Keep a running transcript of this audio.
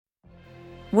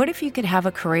What if you could have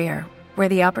a career where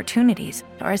the opportunities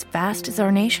are as vast as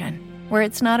our nation, where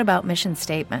it's not about mission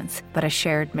statements, but a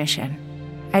shared mission?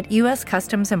 At U.S.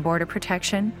 Customs and Border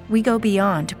Protection, we go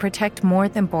beyond to protect more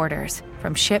than borders.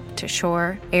 From ship to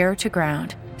shore, air to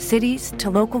ground, cities to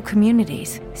local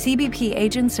communities, CBP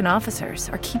agents and officers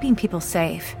are keeping people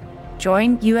safe.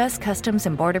 Join U.S. Customs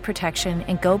and Border Protection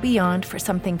and go beyond for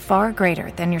something far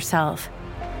greater than yourself.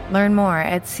 Learn more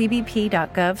at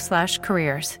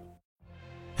cbp.gov/careers.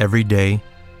 Every day,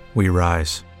 we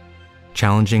rise,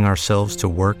 challenging ourselves to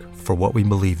work for what we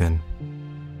believe in.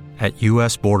 At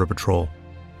U.S. Border Patrol,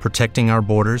 protecting our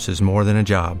borders is more than a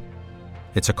job.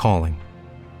 It's a calling.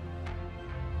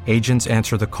 Agents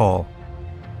answer the call,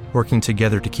 working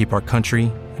together to keep our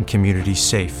country and communities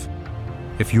safe.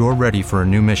 If you're ready for a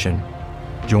new mission,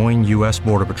 join U.S.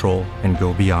 Border Patrol and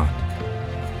go beyond.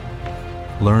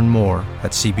 Learn more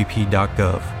at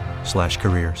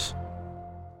cbp.gov/careers.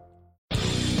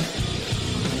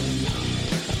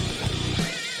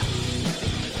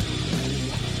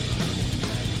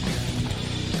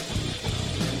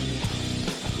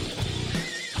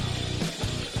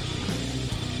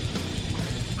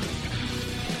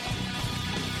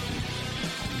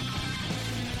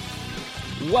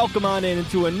 Welcome on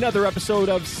into another episode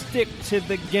of Stick to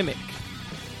the Gimmick.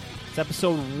 It's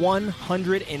episode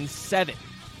 107.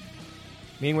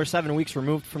 Meaning we're 7 weeks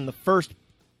removed from the first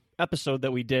episode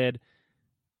that we did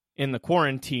in the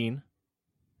quarantine.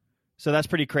 So that's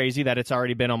pretty crazy that it's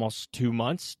already been almost 2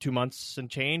 months. 2 months and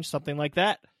change, something like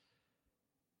that.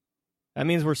 That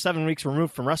means we're 7 weeks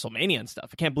removed from WrestleMania and stuff.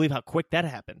 I can't believe how quick that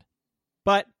happened.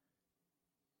 But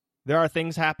there are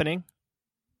things happening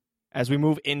as we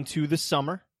move into the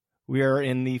summer. We are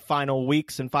in the final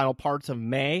weeks and final parts of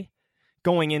May,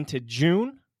 going into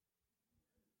June.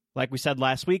 Like we said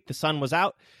last week, the sun was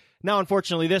out. Now,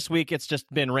 unfortunately, this week it's just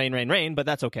been rain, rain, rain, but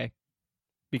that's okay.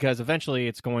 Because eventually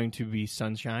it's going to be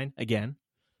sunshine again.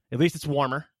 At least it's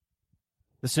warmer.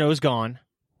 The snow's gone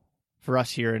for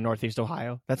us here in Northeast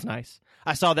Ohio. That's nice.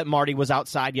 I saw that Marty was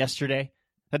outside yesterday.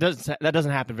 That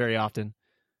doesn't happen very often.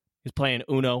 He's playing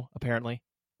Uno, apparently.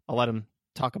 I'll let him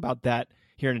talk about that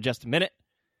here in just a minute.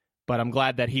 But I'm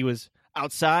glad that he was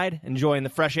outside enjoying the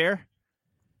fresh air.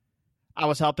 I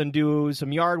was helping do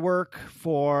some yard work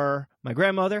for my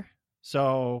grandmother.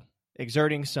 So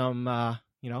exerting some,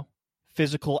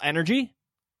 physical energy.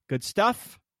 Good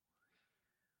stuff.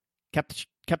 Kept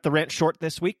the rant short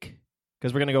this week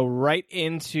because we're going to go right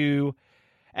into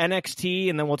NXT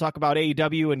and then we'll talk about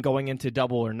AEW and going into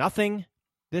Double or Nothing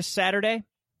this Saturday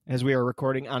as we are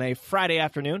recording on a Friday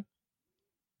afternoon.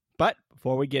 But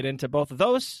before we get into both of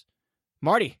those,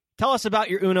 Marty, tell us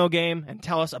about your Uno game and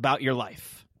tell us about your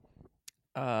life.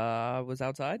 I was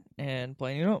outside and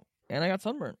playing Uno, and I got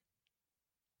sunburned.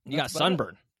 You got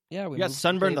sunburned? Yeah. You got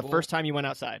sunburned the first time you went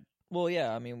outside? Well,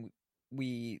 yeah. I mean,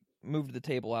 we moved the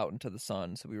table out into the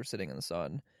sun, so we were sitting in the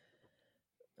sun.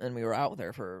 And we were out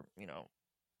there for,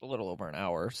 a little over an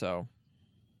hour, so.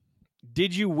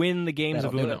 Did you win the games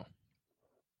of Uno?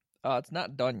 It's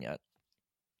not done yet.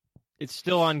 It's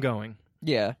still ongoing.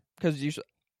 Yeah, because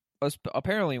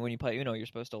apparently when you play Uno, you're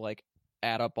supposed to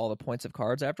add up all the points of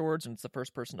cards afterwards, and it's the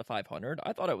first person to 500.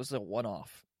 I thought it was a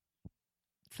one-off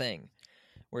thing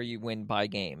where you win by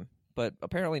game, but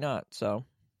apparently not. So,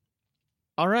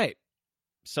 all right.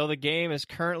 So the game is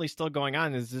currently still going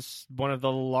on. Is this one of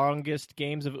the longest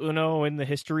games of Uno in the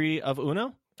history of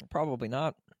Uno? Probably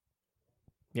not.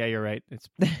 Yeah, you're right. It's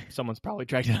someone's probably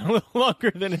dragged it a little longer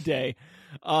than a day.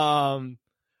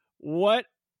 What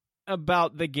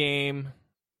about the game?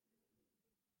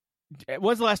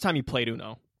 When's the last time you played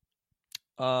Uno?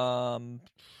 Probably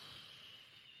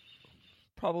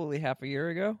half a year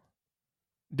ago.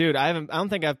 Dude, I don't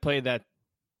think I've played that.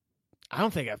 I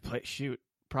don't think I've played,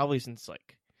 probably since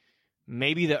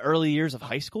maybe the early years of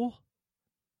high school.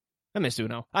 I miss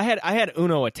Uno. I had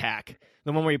Uno Attack,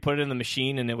 the one where you put it in the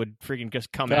machine and it would freaking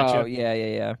just come at you. Oh,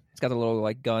 yeah. It's got the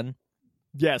little gun.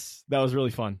 Yes, that was really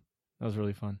fun.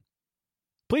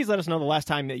 Please let us know the last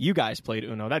time that you guys played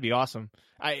Uno. That'd be awesome.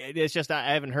 It's just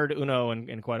I haven't heard Uno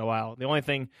in quite a while. The only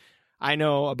thing I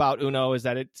know about Uno is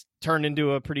that it's turned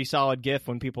into a pretty solid GIF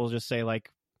when people just say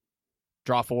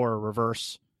draw 4 or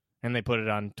reverse, and they put it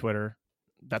on Twitter.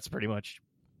 That's pretty much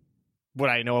what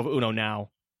I know of Uno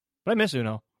now. But I miss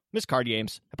Uno. I miss card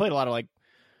games. I played a lot of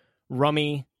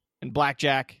Rummy and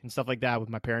Blackjack and stuff like that with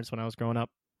my parents when I was growing up.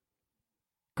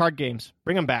 Card games.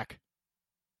 Bring them back.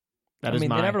 They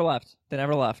never left. They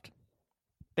never left.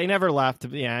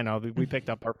 Yeah, I know. We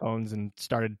picked up our phones and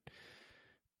started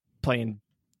playing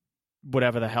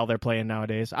whatever the hell they're playing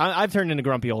nowadays. I've turned into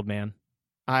grumpy old man.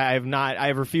 I've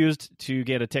refused to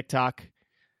get a TikTok.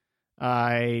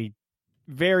 I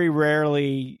very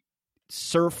rarely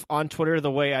surf on Twitter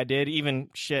the way I did, even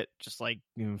shit, just like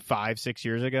 5-6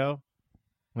 years ago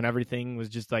when everything was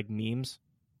just like memes.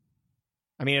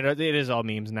 I mean, it is all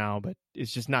memes now, but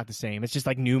it's just not the same. It's just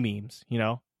like new memes, you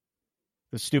know?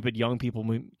 The stupid young people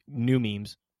new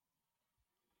memes.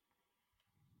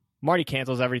 Marty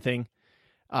cancels everything,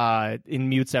 and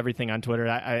mutes everything on Twitter.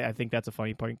 I think that's a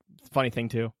funny thing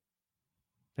too,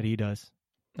 that he does.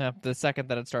 Yeah, the second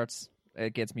that it starts,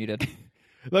 it gets muted.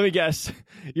 Let me guess.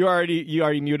 You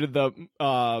already muted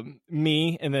the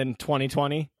me and then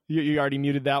 2020. You already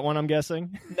muted that one, I'm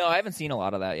guessing. No, I haven't seen a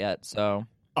lot of that yet. So.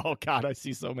 Oh God, I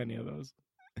see so many of those.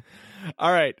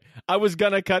 All right, I was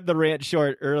gonna cut the rant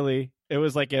short early. It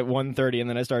was like at 1:30, and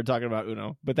then I started talking about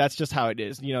Uno. But that's just how it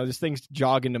is. You know, these things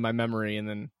jog into my memory, and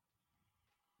then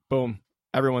boom,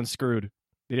 everyone's screwed.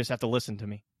 They just have to listen to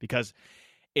me because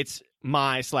it's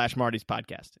my/Marty's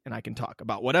podcast, and I can talk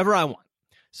about whatever I want.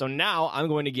 So now I'm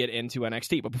going to get into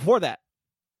NXT. But before that,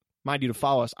 mind you to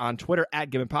follow us on Twitter at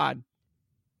GimmickPod.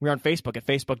 We're on Facebook at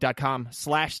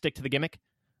facebook.com/StickToTheGimmick.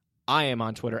 I am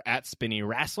on Twitter at Spinny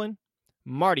Wrestling.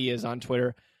 Marty is on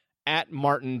Twitter at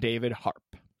Martin David Harp.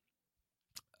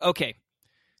 Okay,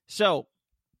 so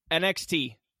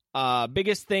NXT.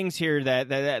 Biggest things here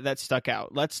that stuck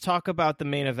out. Let's talk about the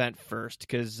main event first,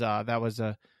 because that was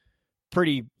a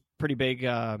pretty big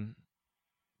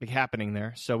happening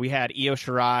there. So we had Io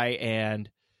Shirai and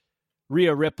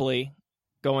Rhea Ripley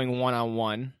going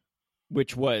one-on-one,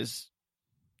 which was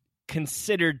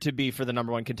considered to be for the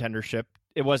number one contendership.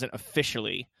 It wasn't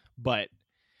officially, but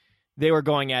they were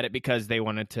going at it because they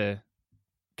wanted to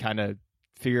kind of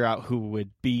figure out who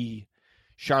would be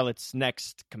Charlotte's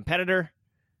next competitor.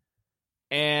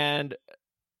 And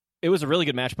it was a really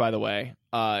good match, by the way.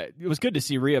 It was good to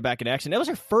see Rhea back in action. That was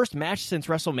her first match since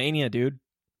WrestleMania, dude.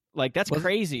 Like, that's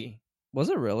crazy. Was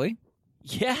it really?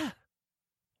 Yeah.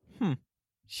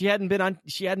 She hadn't been on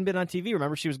TV.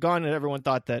 Remember, she was gone, and everyone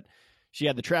thought that she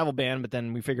had the travel ban, but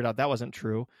then we figured out that wasn't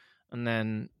true. And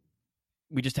then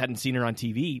we just hadn't seen her on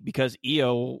TV because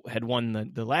Io had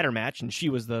won the ladder match, and she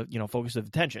was the focus of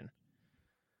attention.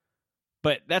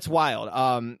 But that's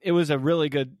wild. It was a really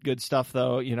good stuff,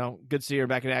 though. Good to see her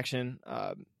back in action.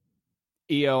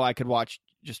 Io, I could watch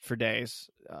just for days.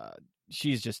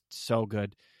 She's just so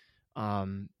good.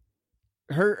 Her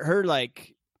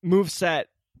like moveset.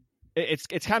 It's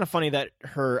kind of funny that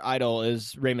her idol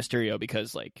is Rey Mysterio,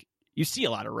 because like you see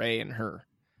a lot of Rey in her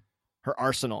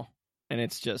arsenal, and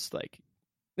it's just like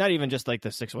not even just like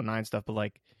the 619 stuff, but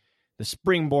like the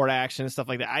springboard action and stuff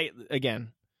like that.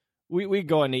 We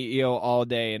go into Io all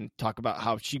day and talk about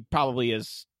how she probably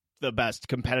is the best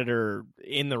competitor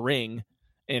in the ring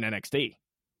in NXT,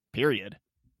 period.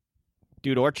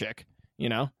 Dude or chick,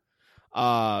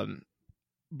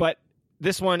 But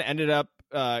this one ended up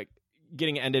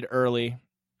getting ended early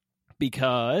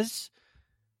because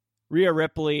Rhea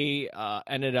Ripley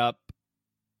ended up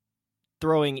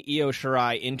throwing Io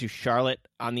Shirai into Charlotte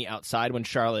on the outside when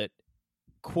Charlotte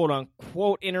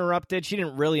quote-unquote interrupted. She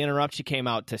didn't really interrupt. She came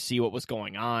out to see what was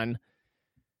going on.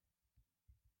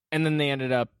 And then they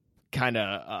ended up kind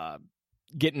of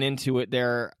getting into it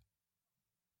there.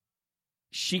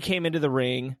 She came into the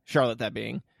ring, Charlotte that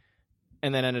being,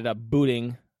 and then ended up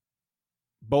booting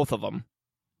both of them.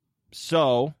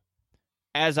 So,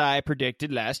 as I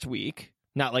predicted last week,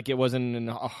 not like it wasn't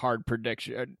a hard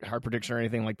prediction or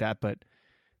anything like that, but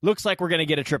looks like we're going to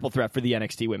get a triple threat for the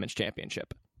NXT Women's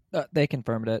Championship. They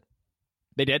confirmed it.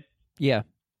 They did? Yeah.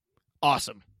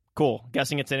 Awesome. Cool.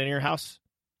 Guessing it's in your house?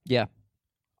 Yeah.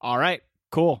 All right.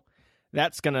 Cool.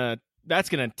 That's gonna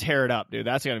tear it up, dude.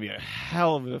 That's gonna be a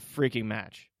hell of a freaking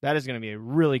match. That is gonna be a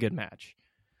really good match.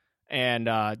 And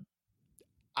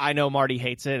I know Marty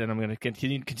hates it, and I'm gonna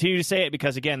continue to say it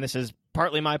because, again, this is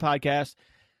partly my podcast.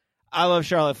 I love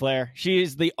Charlotte Flair. She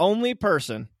is the only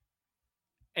person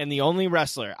and the only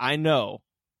wrestler I know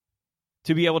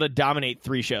to be able to dominate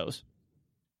 3 shows.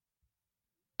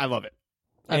 I love it.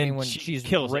 I mean, when she's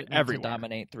kills written it everywhere. to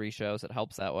dominate 3 shows, it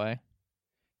helps that way.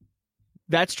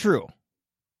 That's true.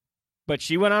 But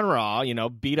she went on Raw,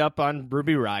 beat up on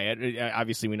Ruby Riott.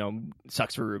 Obviously, we know it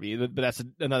sucks for Ruby, but that's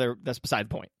beside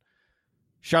the point.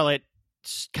 Charlotte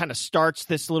kind of starts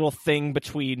this little thing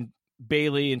between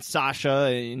Bayley and Sasha,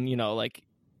 and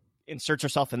inserts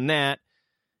herself in that,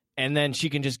 and then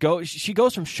she can just go. She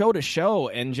goes from show to show,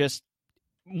 and just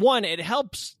it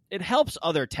helps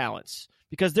other talents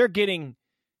because they're getting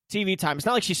TV time. It's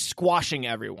not like she's squashing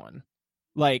everyone.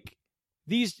 Like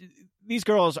these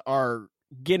girls are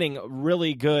getting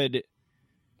really good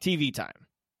TV time.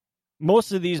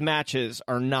 Most of these matches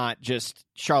are not just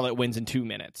Charlotte wins in 2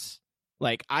 minutes.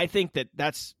 Like, I think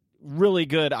that's really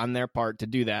good on their part to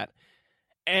do that.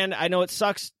 And I know it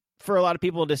sucks for a lot of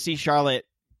people to see Charlotte,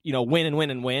 win and win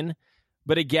and win.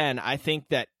 But again, I think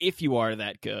that if you are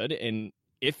that good and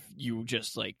if you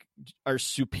just are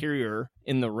superior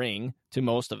in the ring to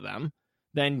most of them,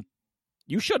 then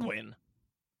you should win.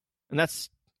 And that's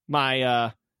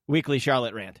my weekly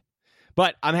Charlotte rant.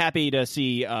 But I'm happy to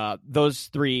see those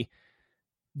three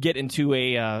get into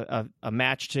a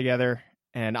match together.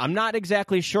 And I'm not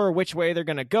exactly sure which way they're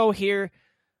going to go here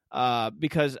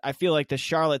because I feel like the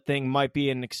Charlotte thing might be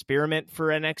an experiment for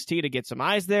NXT to get some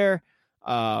eyes there.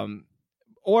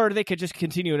 Or they could just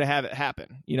continue to have it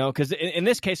happen, because in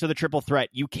this case of the triple threat,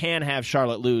 you can have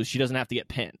Charlotte lose. She doesn't have to get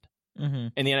pinned. Mm-hmm.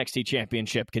 And the NXT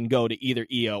championship can go to either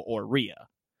Io or Rhea.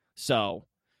 So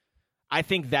I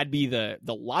think that'd be the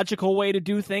logical way to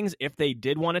do things if they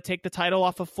did want to take the title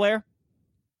off of Flair.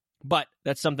 But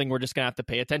that's something we're just going to have to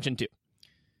pay attention to.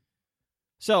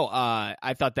 So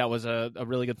I thought that was a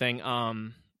really good thing.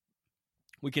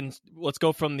 Let's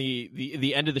go from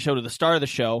the end of the show to the start of the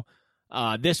show.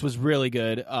 This was really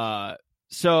good.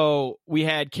 So we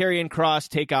had Karrion Kross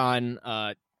take on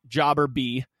Jobber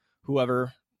B,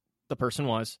 whoever the person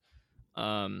was.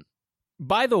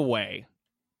 By the way,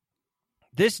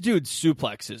 this dude's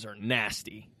suplexes are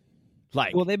nasty.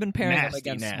 Well, they've been pairing them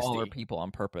against smaller people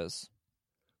on purpose.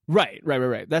 Right.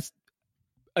 That's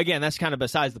kind of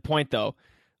besides the point, though.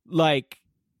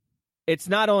 It's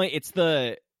not only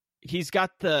he's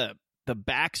got the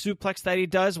back suplex that he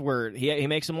does where he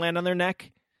makes them land on their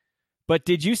neck. But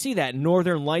did you see that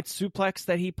Northern Lights suplex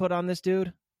that he put on this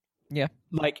dude? Yeah.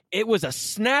 It was a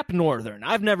snap Northern.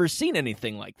 I've never seen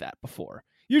anything like that before.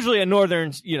 Usually a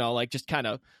Northern's, just kind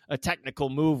of a technical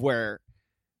move where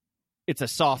it's a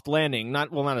soft landing.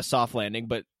 Not a soft landing,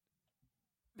 but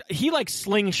he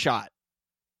slingshot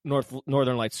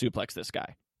Northern Lights suplex this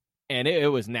guy. And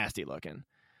it was nasty looking.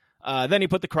 Then he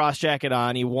put the cross jacket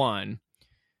on. He won.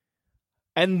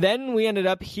 And then we ended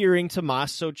up hearing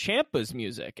Tommaso Ciampa's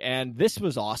music. And this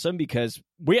was awesome because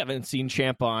we haven't seen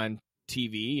Ciampa on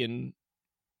TV in,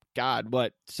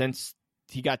 since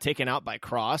he got taken out by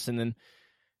Cross. And then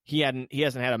he hasn't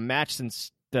had a match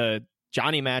since the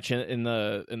Johnny match in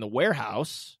the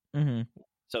warehouse. Mm-hmm.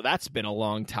 So that's been a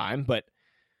long time. But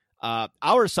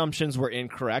our assumptions were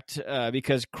incorrect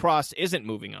because Cross isn't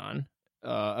moving on.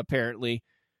 Apparently,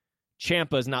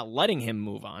 Ciampa is not letting him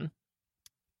move on.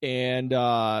 And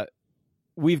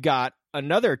we've got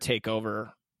another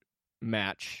takeover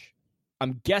match.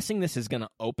 I'm guessing this is going to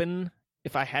open,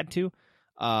 if I had to.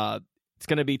 It's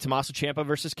going to be Tommaso Ciampa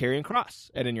versus Karrion Kross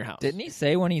at In Your House. Didn't he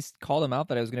say when he called him out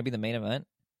that it was going to be the main event?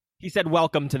 He said,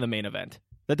 welcome to the main event.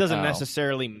 That doesn't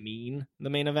necessarily mean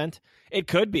the main event. It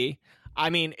could be.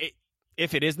 I mean,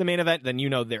 if it is the main event, then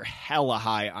they're hella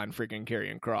high on freaking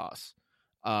Karrion Kross.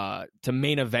 To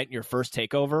main event your first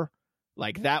takeover,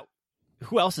 like that.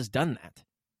 Who else has done that?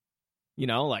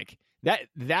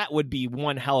 That would be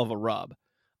one hell of a rub.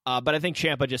 But I think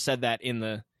Ciampa just said that in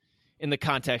the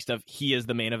context of he is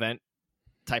the main event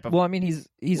type of. Well, I mean,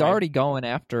 he's already going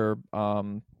after.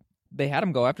 They had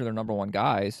him go after their number one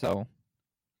guy, so.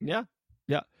 Yeah.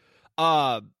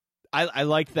 I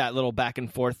liked that little back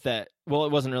and forth. It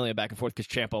wasn't really a back and forth because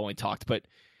Ciampa only talked, but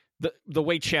the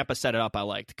way Ciampa set it up, I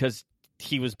liked because.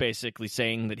 He was basically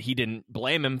saying that he didn't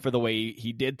blame him for the way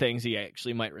he did things. He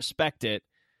actually might respect it.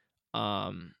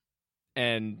 And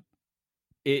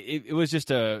it was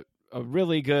just a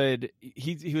really good,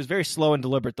 he was very slow and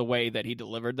deliberate the way that he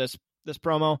delivered this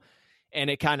promo.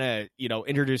 And it kind of,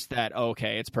 introduced that,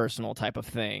 okay, it's personal type of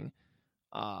thing.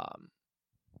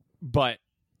 But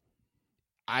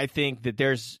I think that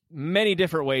there's many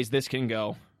different ways this can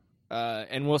go.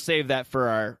 And we'll save that for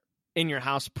our In Your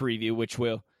House preview, which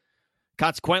will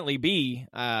consequently be,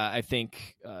 I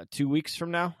think, 2 weeks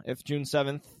from now, if June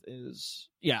 7th is...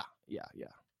 Yeah. It'll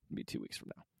be 2 weeks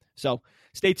from now. So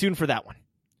stay tuned for that one.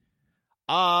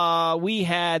 We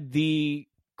had the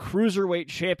Cruiserweight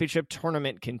Championship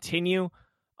tournament continue.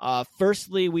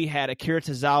 Firstly, we had Akira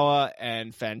Tozawa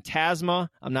and Phantasma.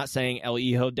 I'm not saying El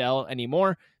Hijo del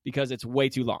anymore because it's way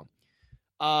too long.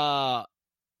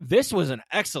 This was an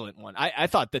excellent one. I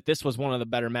thought that this was one of the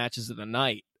better matches of the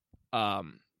night.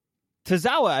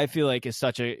 Tozawa, I feel like, is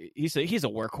he's a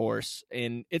workhorse,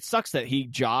 and it sucks that he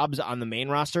jobs on the main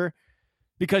roster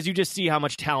because you just see how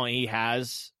much talent he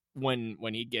has when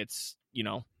he gets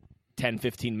 10,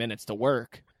 15 minutes to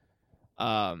work.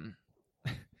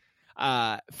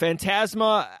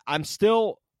 Phantasma, I'm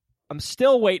still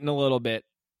waiting a little bit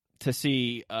to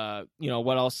see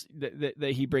what else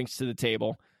that he brings to the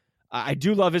table. I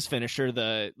do love his finisher,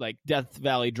 the Death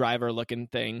Valley driver looking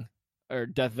thing, or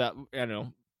Death Valley. I don't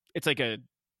know. It's like a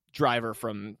driver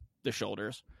from the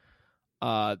shoulders.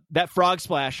 That frog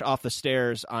splash off the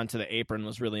stairs onto the apron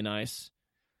was really nice.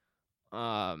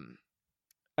 I'm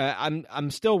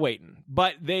still waiting,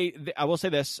 but I will say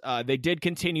this: they did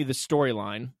continue the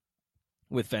storyline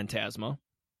with Phantasma,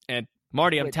 and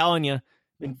Marty, I'm telling you,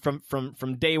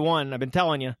 from day one, I've been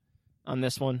telling you on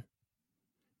this one.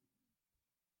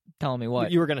 Telling me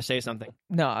what? You were going to say something.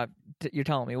 No, you're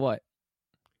telling me what?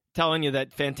 Telling you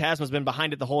that Phantasma's been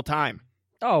behind it the whole time.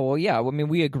 Oh, well, yeah. I mean,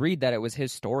 we agreed that it was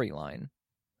his storyline.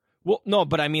 Well, no,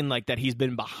 but I mean like that he's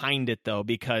been behind it, though,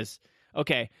 because,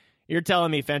 okay, you're telling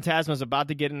me Phantasma's about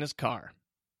to get in his car,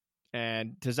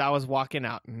 and Tozawa's walking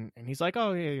out, and he's like,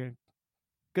 oh, yeah,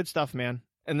 good stuff, man.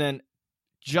 And then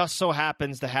just so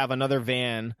happens to have another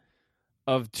van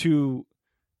of 2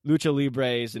 Lucha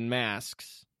Libres in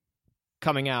masks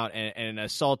coming out and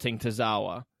assaulting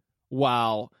Tozawa,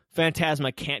 while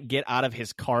Phantasma can't get out of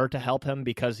his car to help him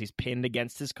because he's pinned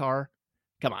against his car.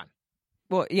 Come on.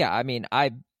 Well, yeah, I mean,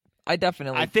 I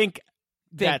definitely think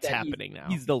that's happening now.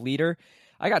 He's the leader.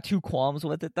 I got 2 qualms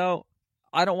with it, though.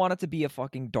 I don't want it to be a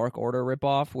fucking Dark Order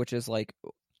ripoff, which is like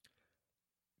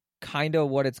kind of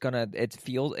what it's gonna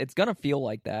feel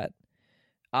like that,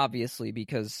 obviously,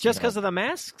 because just because of the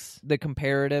masks, the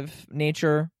comparative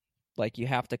nature. Like, you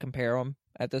have to compare them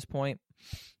at this point.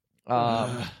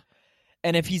 And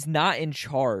if he's not in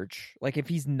charge, like if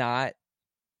he's not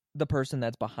the person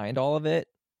that's behind all of it,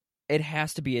 it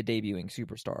has to be a debuting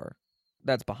superstar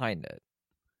that's behind it.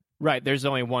 Right. There's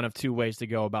only one of 2 ways to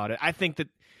go about it. I think that,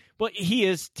 but he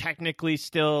is technically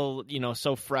still,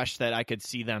 so fresh that I could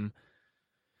see them,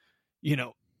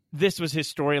 this was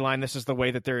his storyline. This is the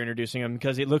way that they're introducing him,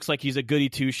 because it looks like he's a goody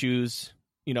 2-shoes,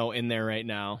 in there right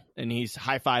now, and he's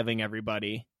high-fiving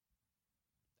everybody.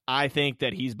 I think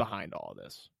that he's behind all of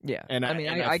this. Yeah. And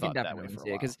I can definitely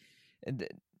see it, because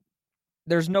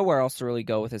there's nowhere else to really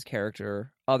go with his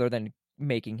character other than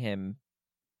making him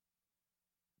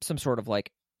some sort of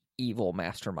like evil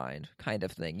mastermind kind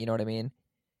of thing. You know what I mean?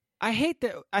 I hate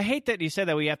that you said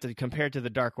that we have to compare it to the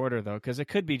Dark Order, though, because it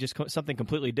could be just something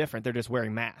completely different. They're just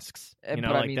wearing masks. But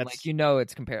I mean,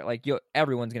 it's compared. Like,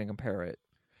 everyone's going to compare it.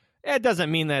 It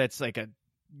doesn't mean that it's like a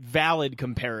valid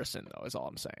comparison, though, is all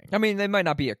I'm saying. I mean, they might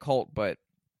not be a cult, but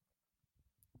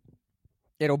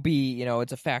it'll be,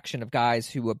 it's a faction of guys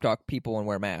who abduct people and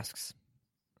wear masks.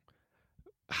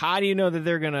 How do you know that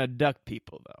they're going to abduct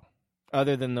people, though,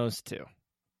 other than those 2?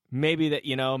 Maybe that,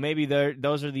 maybe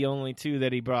those are the only 2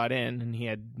 that he brought in, and he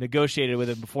had negotiated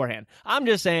with it beforehand. I'm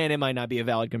just saying it might not be a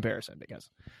valid comparison, because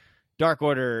Dark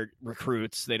Order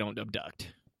recruits, they don't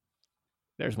abduct.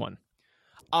 There's one.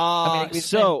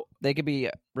 So they could be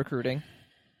recruiting.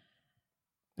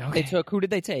 Okay. Who did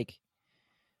they take?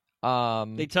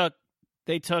 They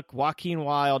took Joaquin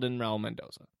Wilde and Raul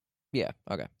Mendoza. Yeah.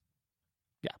 Okay.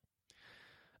 Yeah.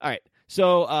 All right.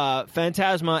 So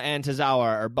Phantasma and Tozawa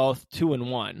are both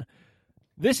 2-1.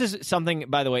 This is something,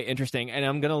 by the way, interesting, and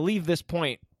I'm going to leave this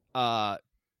point because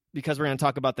we're going to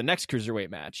talk about the next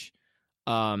cruiserweight match.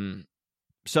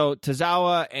 So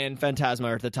Tozawa and Phantasma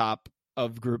are at the top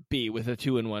of Group B with a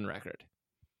 2-1 record.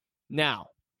 Now,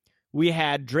 we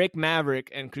had Drake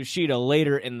Maverick and Kushida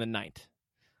later in the night.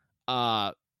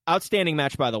 Outstanding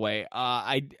match, by the way.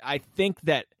 I think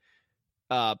that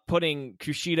putting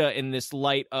Kushida in this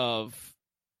light of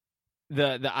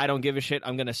the I don't give a shit,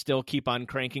 I'm going to still keep on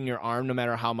cranking your arm no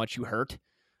matter how much you hurt,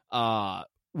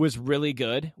 was really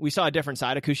good. We saw a different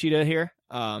side of Kushida here.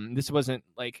 This wasn't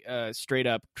like a straight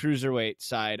up cruiserweight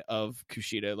side of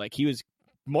Kushida. Like, he was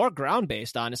more ground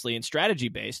based, honestly, and strategy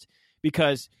based,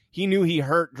 because he knew he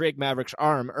hurt Drake Maverick's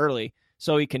arm early,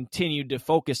 so he continued to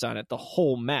focus on it the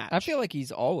whole match. I feel like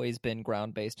he's always been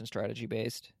ground based and strategy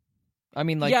based. I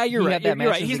mean, like, yeah, you're right. That you're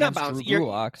right. He's not bouncy. Drew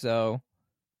Gulak, so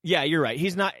yeah, you're right.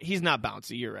 He's not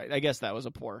bouncy. You're right. I guess that was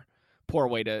a poor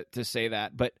way to say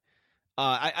that. But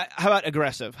how about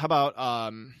aggressive? How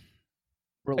about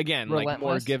again, relentless? Like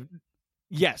more give?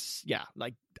 Yes, yeah.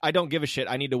 Like, I don't give a shit.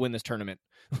 I need to win this tournament.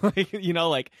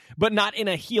 Like, but not in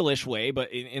a heelish way,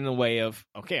 but in the way of,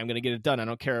 okay, I'm going to get it done. I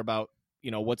don't care about,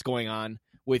 what's going on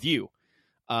with you.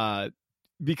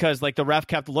 Because like the ref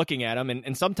kept looking at him,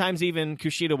 and sometimes even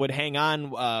Kushida would hang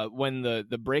on when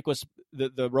the break was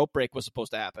the rope break was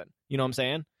supposed to happen. You know what I'm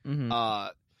saying? Mm-hmm.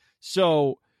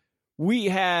 So we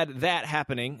had that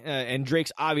happening, and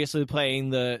Drake's obviously playing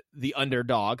the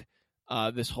underdog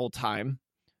this whole time.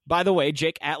 By the way,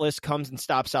 Jake Atlas comes and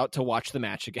stops out to watch the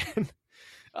match again.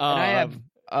 And I have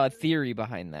a theory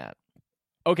behind that.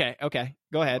 Okay,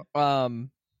 go ahead.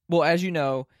 Well, as you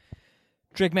know,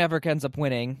 Drake Maverick ends up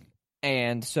winning,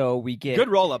 and so we get good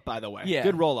roll up. By the way, yeah,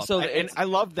 good roll up. So and I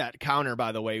love that counter.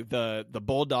 By the way, the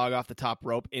bulldog off the top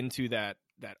rope into that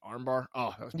that armbar.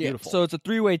 Oh, that was Yeah, beautiful. so it's a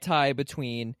 3-way tie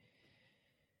between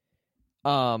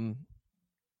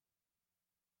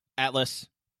Atlas.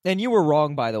 and you were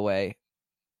wrong, by the way.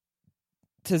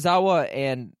 Tozawa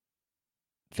and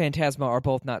Phantasma are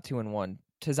both not 2-1.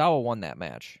 Tozawa won that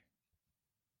match.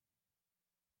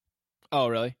 Oh,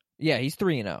 really? Yeah, he's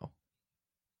 3-0.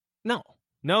 No.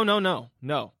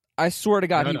 I swear to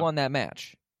God, No, he no. won that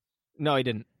match. No, he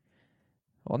didn't.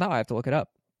 Well, now I have to look it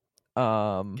up.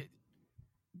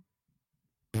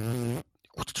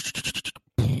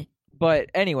 But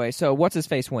anyway, so what's his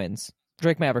face wins.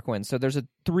 Drake Maverick wins. So there's a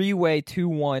 3-way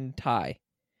 2-1 tie.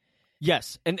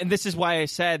 Yes, and this is why I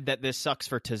said that this sucks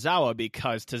for Tozawa,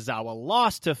 because Tozawa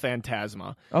lost to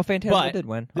Phantasma. Oh, Phantasma But did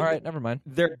win. All right, never mind.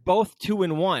 They're both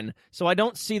 2-1, so I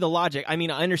don't see the logic. I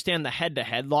mean, I understand the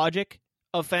head-to-head logic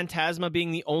of Phantasma being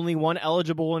the only one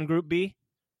eligible in Group B,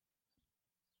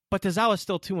 but Tozawa's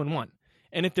still 2-1.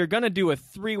 And if they're going to do a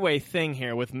 3-way thing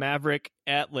here with Maverick,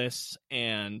 Atlas,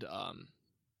 and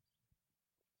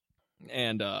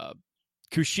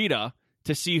Kushida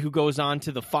to see who goes on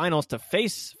to the finals to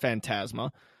face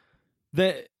Phantasma,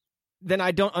 then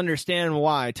I don't understand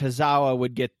why Tozawa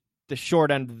would get the short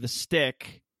end of the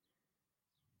stick.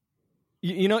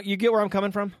 You know, you get where I'm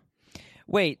coming from?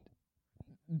 Wait,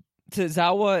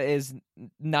 Tozawa is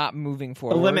not moving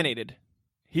forward. Eliminated.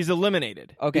 He's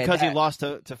eliminated because he lost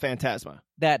to Phantasma.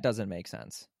 That doesn't make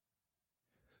sense.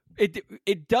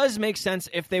 It does make sense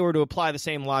if they were to apply the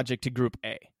same logic to Group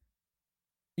A.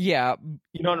 Yeah.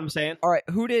 You know what I'm saying? All right,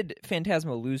 who did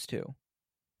Phantasma lose to?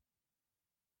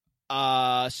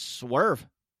 Swerve.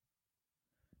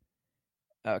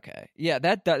 Okay. Yeah,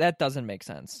 that doesn't make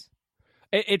sense.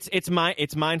 It's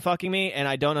mind fucking me, and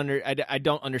I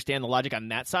don't understand the logic on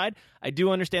that side. I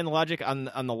do understand the logic on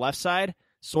the left side,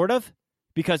 sort of,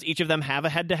 because each of them have a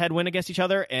head-to-head win against each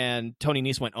other, and Tony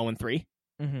Nese went 0-3.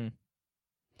 Mm-hmm.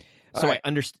 So right. I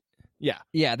understand. Yeah.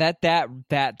 Yeah,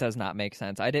 that does not make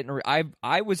sense.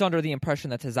 I was under the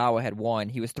impression that Tozawa had won.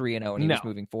 He was 3-0 and he was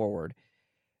moving forward.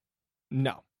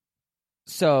 No.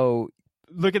 So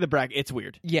look at the bracket. It's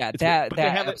weird. Yeah, it's that weird.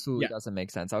 absolutely doesn't make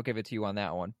sense. I'll give it to you on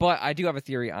that one. But I do have a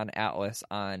theory on Atlas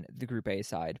on the Group A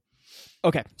side.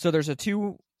 Okay. So there's a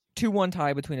 2-1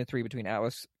 tie between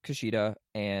Atlas, Kushida,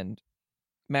 and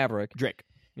Maverick. Drake.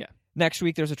 Yeah. Next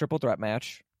week there's a triple threat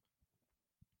match.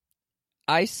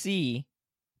 I see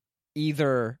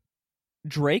either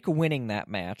Drake winning that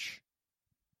match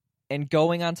and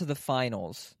going on to the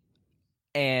finals,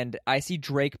 and I see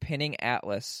Drake pinning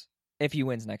Atlas if he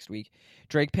wins next week.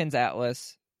 Drake pins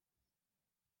Atlas,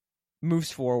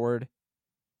 moves forward,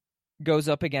 goes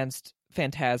up against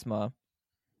Phantasma,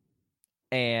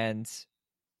 and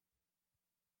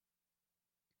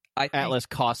I think Atlas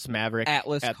costs Maverick.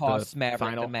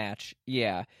 The match.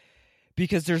 Yeah.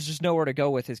 Because there's just nowhere to go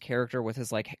with his character, with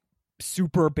his like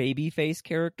super baby face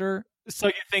character. So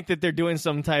you think that they're doing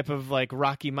some type of like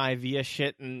Rocky Maivia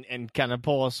shit and kind of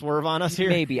pull a swerve on us here?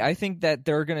 Maybe. I think that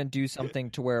they're going to do something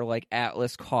to where like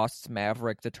Atlas costs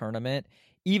Maverick the tournament,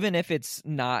 even if it's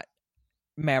not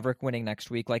Maverick winning next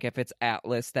week. Like if it's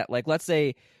Atlas that, like, let's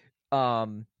say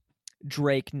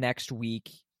Drake next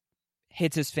week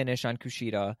hits his finish on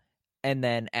Kushida and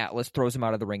then Atlas throws him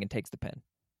out of the ring and takes the pin.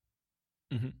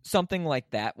 Mm-hmm. Something like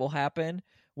that will happen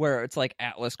where it's like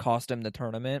Atlas cost him the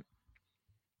tournament.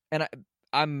 And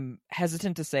I'm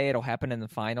hesitant to say it'll happen in the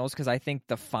finals because I think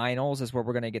the finals is where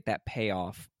we're going to get that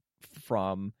payoff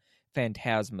from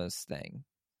Phantasma's thing.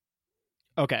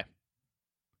 Okay.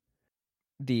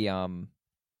 The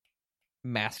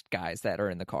masked guys that are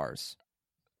in the cars.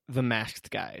 The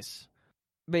masked guys.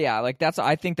 But yeah, like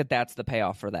I think that's the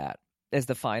payoff for that is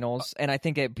the finals. And I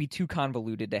think it'd be too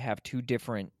convoluted to have two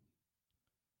different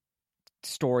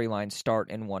storylines start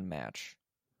in one match.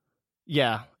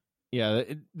 Yeah. Yeah,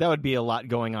 that would be a lot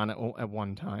going on at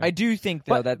one time. I do think,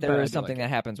 though, that there is something that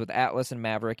happens with Atlas and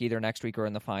Maverick either next week or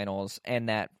in the finals, and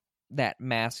that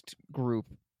masked group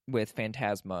with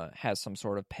Phantasma has some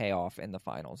sort of payoff in the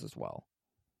finals as well.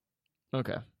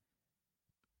 Okay.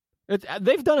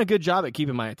 They've done a good job at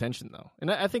keeping my attention, though.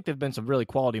 And I think there have been some really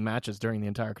quality matches during the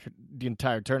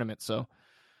entire tournament, so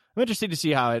I'm interested to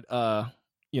see how it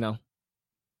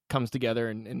comes together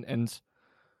and ends.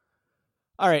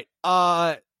 All right.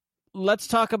 Let's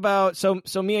talk about so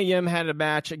Mia Yim had a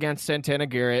match against Santana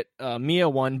Garrett. Mia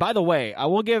won. By the way, I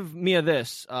will give Mia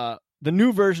this. The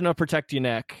new version of Protect Your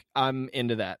Neck, I'm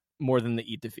into that more than the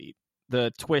Eat Defeat.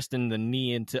 The twist and the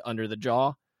knee into under the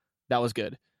jaw, that was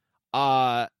good.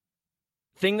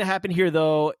 Thing that happened here,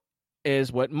 though,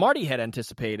 is what Marty had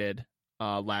anticipated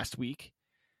last week,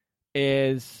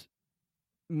 is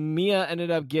Mia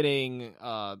ended up getting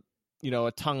a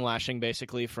tongue lashing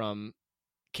basically from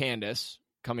Candace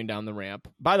coming down the ramp.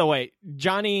 By the way,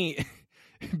 Johnny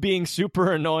being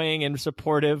super annoying and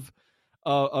supportive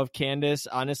of Candace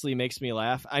honestly makes me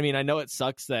laugh. I mean, I know it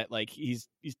sucks that like he's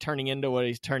turning into what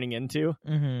he's turning into.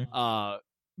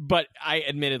 But I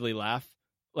admittedly laugh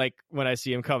like when I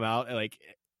see him come out, like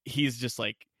he's just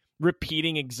like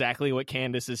repeating exactly what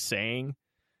Candace is saying.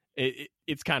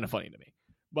 It's kind of funny to me.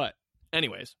 But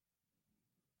anyways,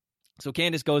 so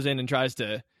Candace goes in and tries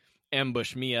to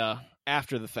ambush Mia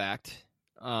after the fact,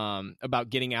 about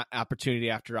getting opportunity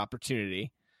after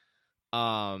opportunity.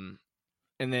 And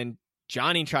then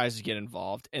Johnny tries to get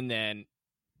involved, and then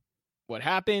what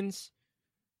happens?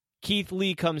 Keith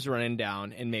Lee comes running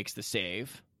down and makes the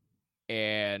save,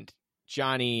 and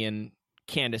Johnny and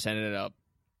Candace ended up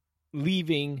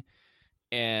leaving,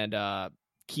 and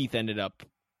Keith ended up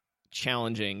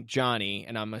challenging Johnny,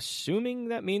 and I'm assuming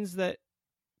that means that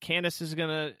Candace is going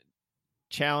to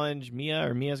challenge Mia,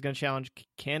 or Mia's going to challenge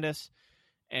Candace,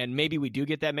 and maybe we do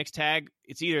get that mixed tag.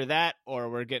 It's either that or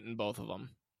we're getting both of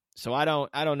them. So I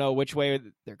don't know which way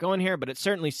they're going here, but it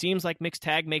certainly seems like mixed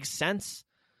tag makes sense.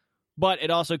 But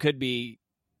it also could be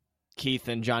Keith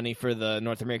and Johnny for the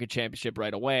North American Championship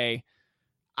right away.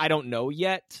 I don't know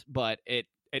yet, but it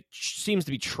seems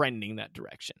to be trending that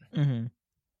direction. Mm-hmm.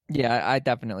 Yeah, I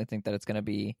definitely think that it's going to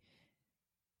be...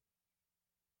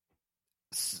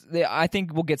 I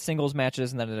think we'll get singles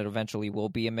matches, and then it eventually will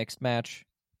be a mixed match.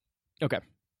 Okay.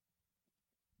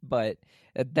 But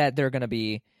that they're going to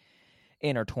be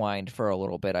intertwined for a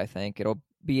little bit, I think. It'll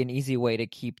be an easy way to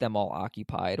keep them all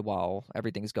occupied while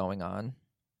everything's going on.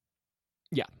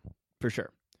 Yeah, for sure.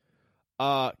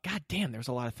 God damn, there's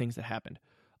a lot of things that happened.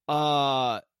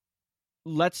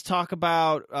 Let's talk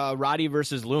about Roddy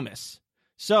versus Loomis.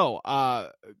 So,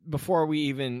 before we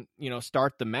even,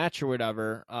 start the match or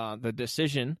whatever, the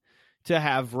decision to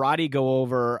have Roddy go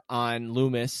over on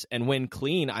Loomis and win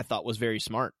clean, I thought was very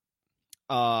smart.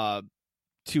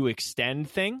 To extend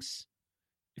things,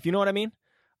 if you know what I mean.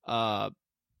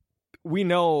 We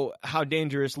know how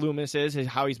dangerous Loomis is,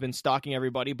 how he's been stalking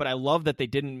everybody, but I love that they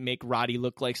didn't make Roddy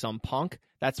look like some punk.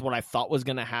 That's what I thought was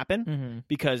going to happen,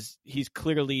 because he's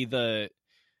clearly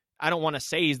I don't want to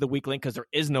say he's the weak link, because there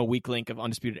is no weak link of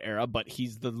Undisputed Era, but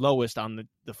he's the lowest on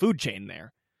the food chain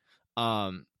there.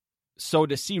 So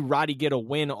to see Roddy get a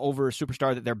win over a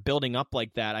superstar that they're building up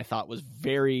like that, I thought was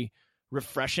very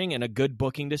refreshing and a good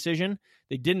booking decision.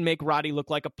 They didn't make Roddy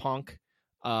look like a punk.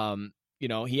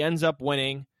 He ends up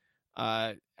winning.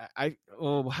 How did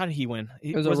he win?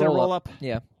 Was it a roll up?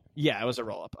 Yeah, it was a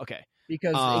roll up. Okay,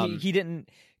 because he didn't.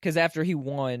 Because after he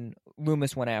won,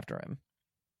 Loomis went after him.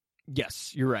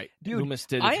 Yes, you're right. Dude, Loomis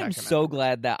did. I am so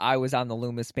glad that I was on the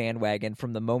Loomis bandwagon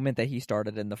from the moment that he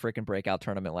started in the freaking breakout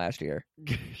tournament last year.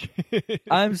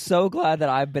 I'm so glad that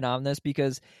I've been on this,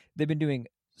 because they've been doing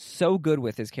so good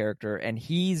with his character, and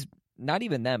he's not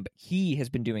even them, but he has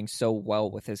been doing so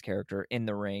well with his character in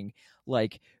the ring.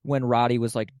 Like when Roddy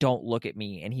was like, "Don't look at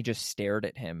me," and he just stared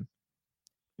at him.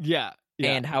 Yeah.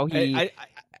 And how he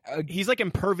he's like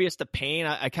impervious to pain.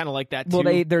 I kind of like that too.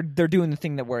 Well, they're doing the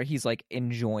thing where he's like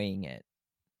enjoying it.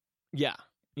 Yeah.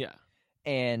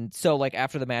 And so like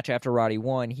after the match, after Roddy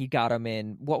won, he got him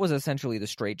in what was essentially the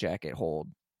straitjacket hold,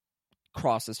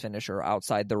 Cross's finisher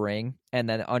outside the ring, and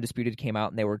then Undisputed came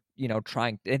out and they were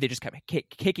trying. They just kept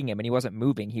kicking him, and he wasn't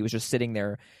moving. He was just sitting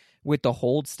there with the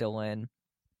hold still in.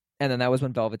 And then that was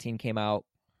when Velveteen came out.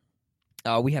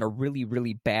 We had a really,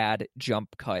 really bad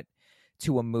jump cut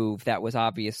to a move that was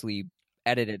obviously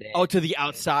edited in. Oh, to the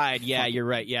outside. Yeah, you're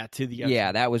right. Yeah, to the outside.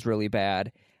 Yeah, that was really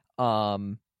bad.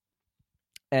 And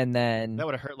then... That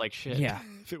would have hurt like shit. Yeah.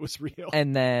 If it was real.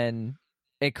 And then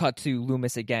it cut to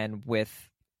Loomis again with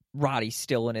Roddy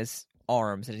still in his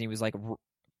arms, and he was like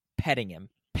petting him.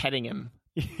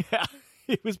 Yeah.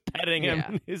 He was petting him,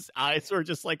 and his eyes were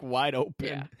just like wide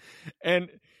open. Yeah.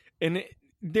 And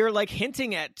they're like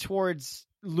hinting at towards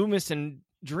Loomis and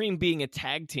Dream being a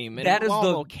tag team, and I'm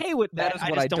okay with that. That is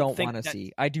what I don't want to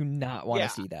see. I do not want to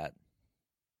see that.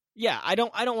 Yeah, I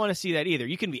don't want to see that either.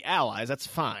 You can be allies, that's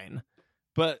fine,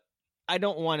 but I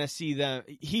don't want to see them.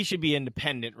 He should be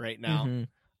independent right now,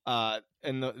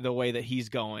 in the way that he's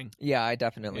going. Yeah, I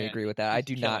definitely agree with that. I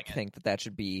do not think that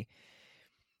should be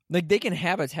like they can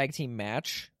have a tag team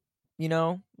match,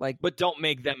 but don't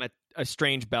make them a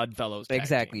strange bedfellows.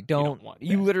 Exactly. Don't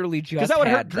you literally just because that would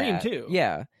hurt Dream too.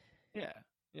 Yeah. Yeah.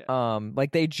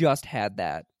 Like they just had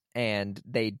that, and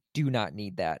they do not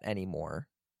need that anymore.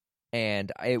 And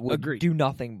it would do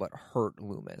nothing but hurt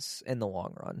Loomis in the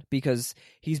long run, because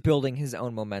he's building his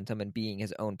own momentum and being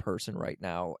his own person right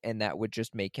now, and that would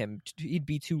just make him he'd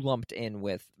be too lumped in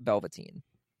with Velveteen,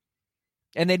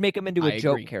 and they'd make him into a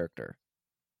joke character.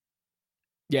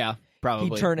 Yeah, probably.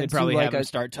 He'd turn They'd into probably like have him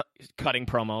start cutting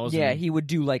promos. Yeah, and... he would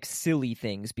do like silly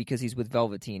things because he's with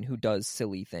Velveteen, who does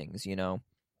silly things, you know?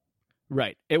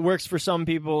 Right. It works for some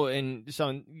people, and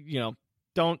some,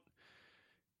 don't.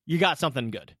 You got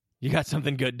something good. You got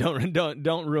something good.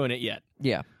 Don't ruin it yet.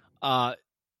 Yeah.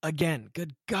 Again,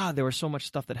 good God, there was so much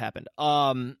stuff that happened.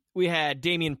 We had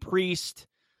Damian Priest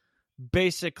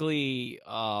basically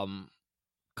call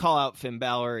out Finn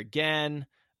Balor again,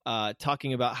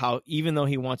 talking about how even though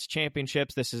he wants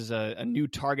championships, this is a new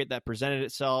target that presented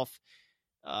itself.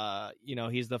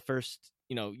 He's the first,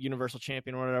 Universal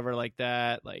Champion or whatever like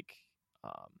that. Like,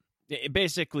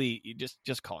 basically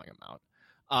just calling him out.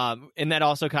 And that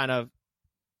also kind of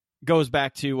goes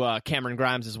back to Cameron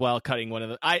Grimes as well, cutting one of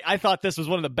the... I thought this was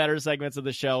one of the better segments of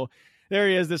the show. There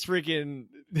he is, this freaking...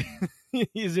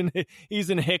 he's in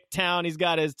Hicktown. He's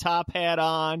got his top hat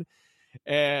on,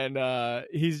 and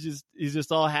he's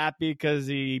just all happy because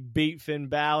he beat Finn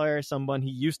Balor, someone he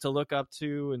used to look up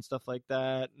to, and stuff like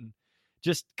that. And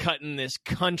just cutting this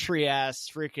country-ass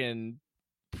freaking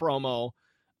promo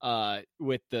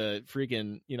with the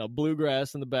freaking,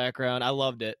 bluegrass in the background. I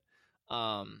loved it.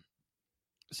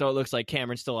 So it looks like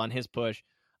Cameron's still on his push.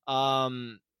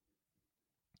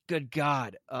 Good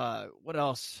God. What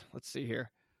else? Let's see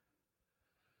here.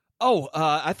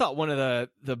 I thought one of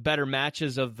the better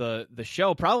matches of the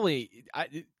show, probably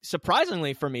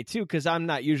surprisingly for me too, because I'm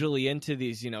not usually into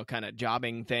these, kind of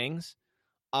jobbing things.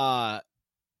 Oni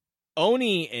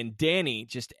and Danny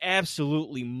just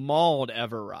absolutely mauled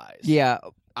Everrise. Yeah.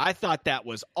 I thought that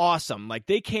was awesome. Like,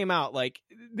 they came out like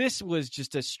this was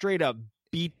just a straight up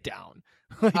beatdown.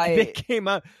 They came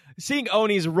out. Seeing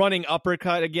Oni's running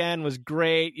uppercut again was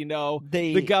great.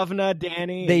 The governor,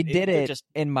 Danny. They did it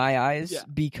in my eyes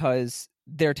because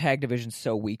their tag division's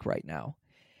so weak right now,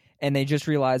 and they just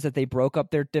realized that they broke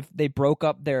up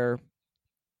their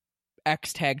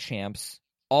ex tag champs.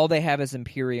 All they have is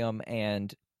Imperium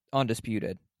and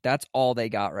Undisputed. That's all they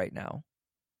got right now.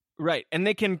 Right, and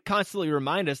they can constantly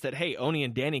remind us that, hey, Oni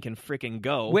and Danny can freaking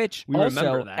go. Which, we also,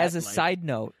 remember that. as a side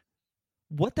note,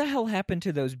 what the hell happened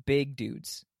to those big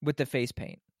dudes with the face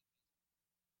paint?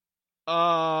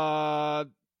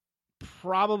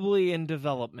 Probably in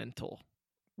developmental.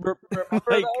 Remember?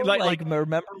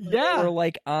 Yeah, or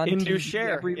like on Indus TV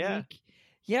every yeah. week.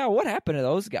 Yeah, what happened to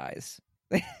those guys?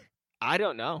 I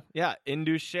don't know. Yeah,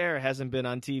 Indus Sher hasn't been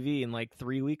on TV in like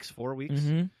 3 weeks, 4 weeks.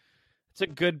 Mm-hmm.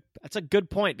 That's a good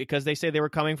point, because they say they were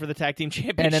coming for the tag team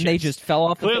championship, and then they just fell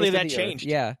off. Clearly, the face that of the changed.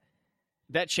 Earth. Yeah,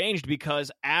 that changed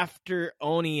because after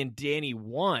Oni and Danny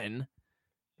won,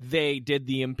 they did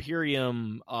the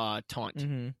Imperium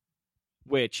taunt,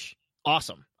 which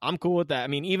awesome. I'm cool with that. I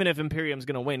mean, even if Imperium's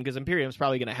going to win, because Imperium's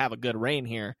probably going to have a good reign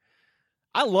here.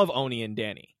 I love Oni and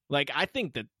Danny. Like, I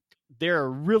think that they're a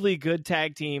really good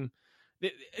tag team.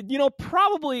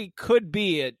 Probably could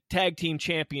be a tag team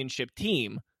championship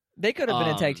team. They could have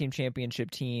been a tag team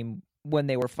championship team when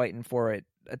they were fighting for it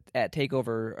at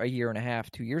TakeOver a year and a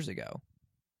half, 2 years ago.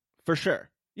 For sure.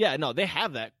 Yeah, no, they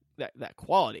have that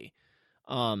quality.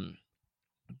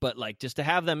 But like, just to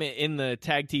have them in the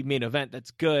tag team main event,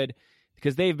 that's good,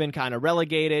 because they've been kind of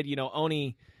relegated.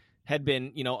 Oni had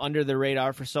been, under the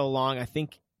radar for so long. I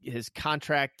think his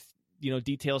contract,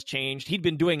 details changed. He'd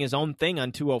been doing his own thing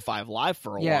on 205 Live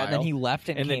for a while. Yeah, and then he left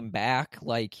and came back.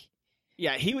 Like,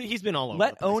 yeah, he's been all over.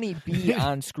 Let Oni be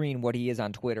on screen what he is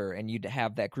on Twitter, and you'd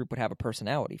have that group would have a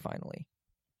personality finally.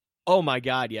 Oh my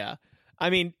God, yeah. I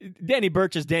mean, Danny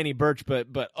Burch is Danny Burch, but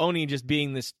Oni just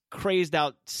being this crazed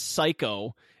out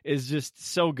psycho is just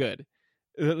so good.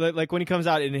 Like when he comes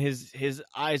out and his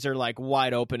eyes are like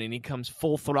wide open and he comes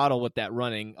full throttle with that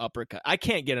running uppercut. I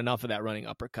can't get enough of that running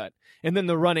uppercut. And then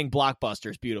the running blockbuster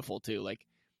is beautiful too. Like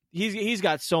he's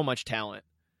got so much talent.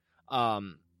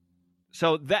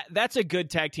 So that's a good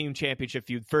tag team championship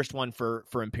feud. First one for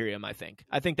Imperium, I think.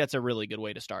 I think that's a really good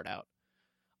way to start out.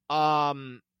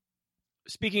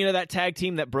 Speaking of that tag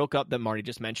team that broke up that Marty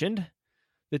just mentioned,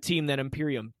 the team that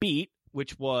Imperium beat,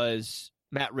 which was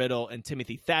Matt Riddle and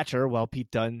Timothy Thatcher, while Pete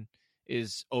Dunne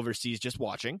is overseas just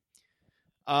watching.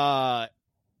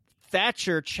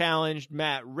 Thatcher challenged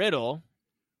Matt Riddle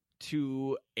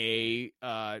to a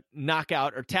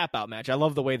knockout or tap out match. I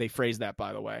love the way they phrased that,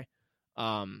 by the way.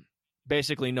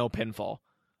 Basically, no pinfall.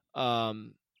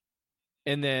 And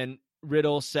then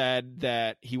Riddle said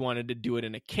that he wanted to do it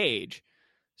in a cage.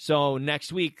 So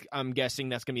next week, I'm guessing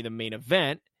that's going to be the main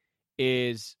event,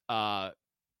 is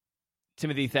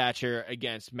Timothy Thatcher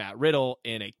against Matt Riddle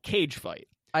in a cage fight.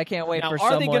 I can't wait for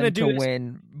someone to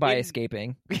win by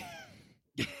escaping.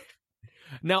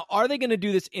 Now, are they going to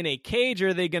do this in a cage, or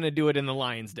are they going to do it in the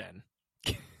Lion's Den?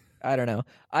 I don't know.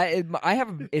 I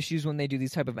have issues when they do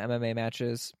these type of MMA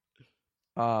matches,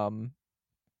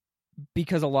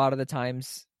 because a lot of the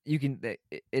times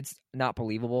it's not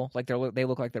believable. Like they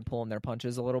look like they're pulling their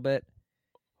punches a little bit.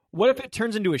 What if it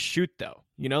turns into a shoot, though?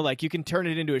 You know, like you can turn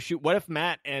it into a shoot. What if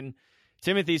Matt and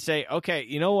Timothy say, okay,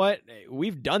 you know what?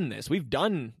 We've done this. We've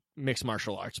done mixed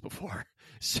martial arts before.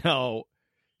 So,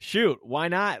 shoot, why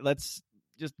not? Let's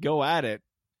just go at it.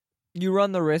 You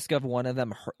run the risk of one of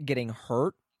them getting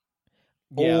hurt,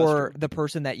 Yeah, or the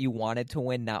person that you wanted to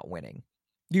win not winning.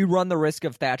 You run the risk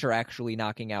of Thatcher actually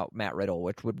knocking out Matt Riddle,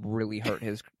 which would really hurt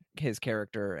his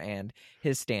character and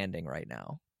his standing right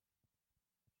now.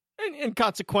 And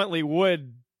consequently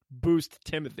would boost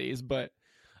Timothy's. But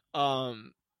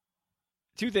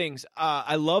two things.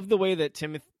 I love the way that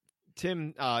Tim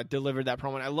delivered that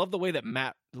promo. And I love the way that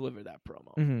Matt delivered that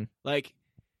promo. Mm-hmm. Like,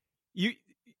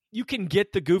 you can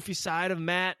get the goofy side of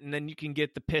Matt, and then you can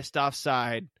get the pissed off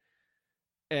side.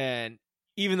 And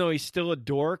even though he's still a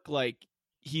dork, like,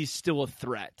 he's still a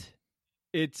threat.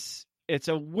 It's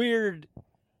a weird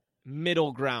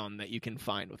middle ground that you can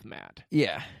find with Matt.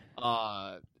 Yeah.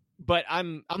 But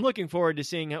I'm looking forward to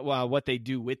seeing what they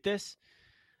do with this.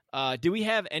 Do we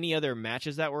have any other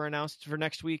matches that were announced for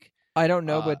next week? I don't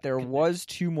know, but there was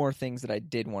two more things that I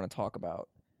did want to talk about.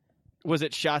 Was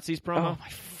it Shotzi's promo? Oh my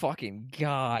fucking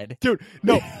god. Dude,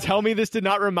 no, tell me this did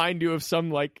not remind you of some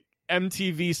like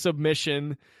MTV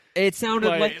submission. It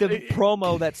sounded like the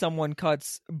promo that someone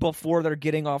cuts before they're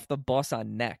getting off the bus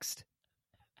on Next.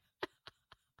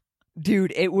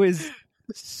 Dude, it was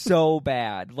so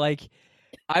bad. Like,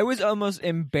 I was almost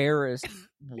embarrassed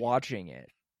watching it.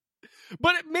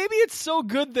 But maybe it's so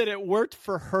good that it worked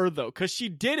for her, though, because she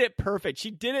did it perfect. She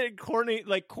did it corny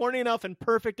enough and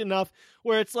perfect enough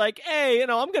where it's like, hey, you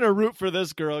know, I'm going to root for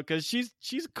this girl because she's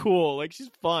cool. Like, she's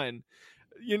fun.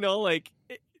 You know, like,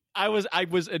 I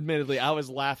was admittedly, I was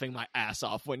laughing my ass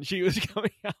off when she was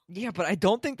coming out. Yeah, but I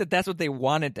don't think that that's what they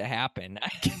wanted to happen.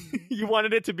 You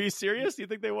wanted it to be serious? You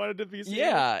think they wanted it to be serious?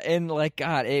 Yeah, and like,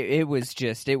 God, it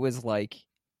was like...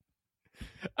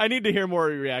 I need to hear more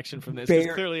reaction from this,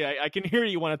 because clearly I can hear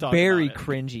you want to talk very about it.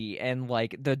 Cringy, and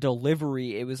like the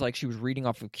delivery, it was like she was reading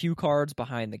off of cue cards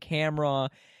behind the camera,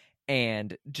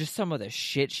 and just some of the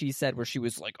shit she said where she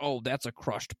was like, oh, that's a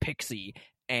crushed pixie,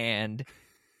 and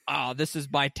this is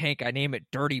my tank, I name it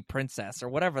Dirty Princess, or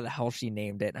whatever the hell she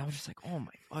named it. And I was just like, oh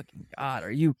my fucking God,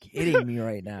 are you kidding me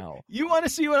right now? You want to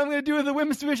see what I'm going to do with the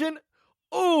women's division?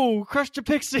 Oh, crushed a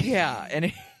pixie. Yeah,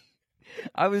 and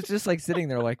I was just like sitting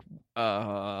there like,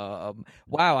 wow,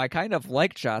 I kind of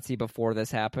liked Shotzi before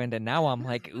this happened, and now I'm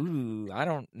like, ooh, I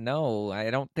don't know. I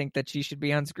don't think that she should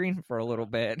be on screen for a little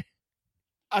bit.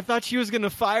 I thought she was going to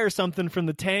fire something from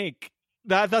the tank.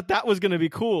 I thought that was going to be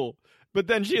cool. But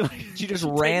then she just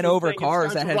ran over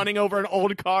cars that had running over an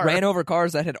old car. Ran over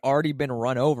cars that had already been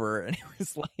run over, and it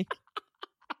was like,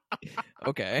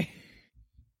 okay.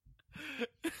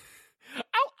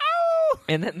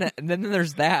 And then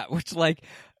there's that, which, like,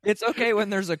 it's okay when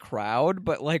there's a crowd,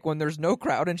 but like when there's no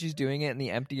crowd and she's doing it in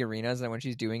the empty arenas, and when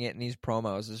she's doing it in these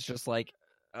promos, it's just like,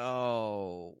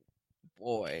 oh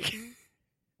boy.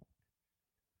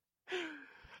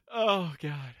 Oh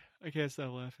God, I can't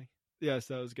stop laughing. Yes,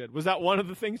 that was good. Was that one of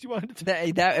the things you wanted to?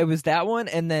 That it was that one,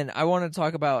 and then I want to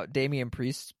talk about Damian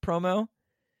Priest's promo.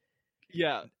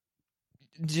 Yeah,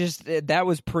 just that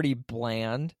was pretty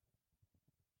bland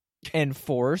and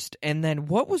forced. And then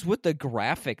what was with the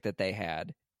graphic that they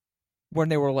had when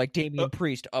they were like Damian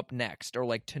Priest up next, or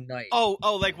like tonight? Oh,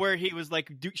 like where he was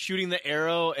like shooting the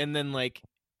arrow, and then like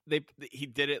he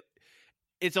did it.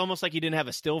 It's almost like he didn't have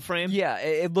a still frame. Yeah,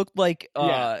 it looked like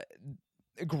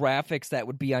graphics that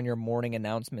would be on your morning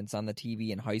announcements on the TV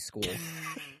in high school.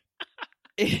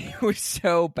 It was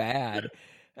so bad.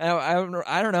 I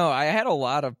don't know. I had a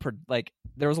lot of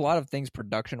there was a lot of things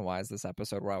production wise this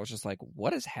episode where I was just like,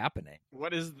 what is happening?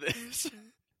 What is this?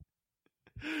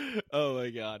 Oh my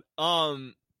God.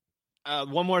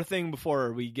 One more thing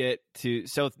before we get to,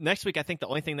 so next week I think the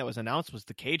only thing that was announced was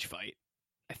the cage fight.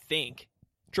 I think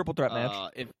triple threat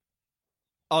match.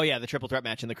 The triple threat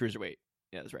match in the cruiserweight.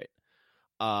 Yeah, that's right.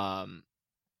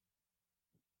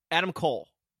 Adam Cole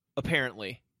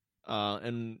apparently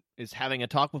and is having a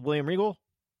talk with William Regal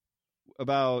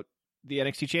about the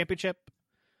NXT Championship.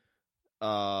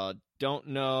 Don't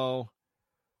know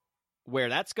where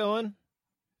that's going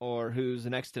or who's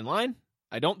the next in line.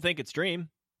 I don't think it's Dream.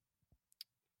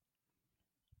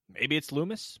 Maybe it's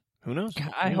Loomis. Who knows?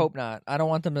 I hope not. I don't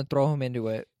want them to throw him into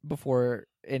it before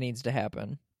it needs to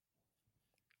happen.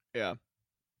 Yeah.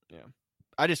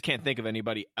 I just can't think of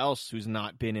anybody else who's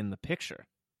not been in the picture.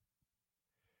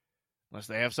 Unless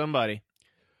they have somebody.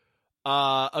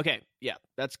 Okay, yeah,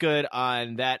 that's good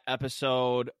on that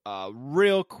episode.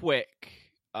 Real quick,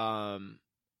 on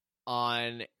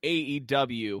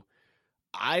AEW,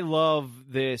 I love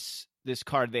this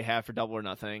card they have for Double or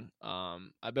Nothing.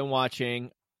 I've been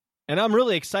watching, and I'm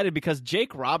really excited because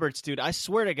Jake Roberts, dude, I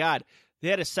swear to God, they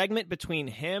had a segment between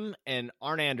him and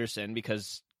Arn Anderson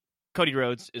because Cody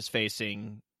Rhodes is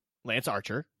facing Lance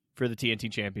Archer for the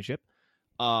TNT Championship.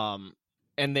 And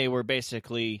they were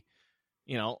basically,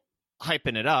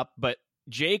 hyping it up, but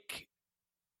Jake,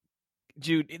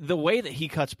 dude, the way that he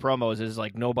cuts promos is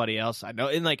like nobody else I know.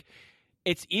 And like,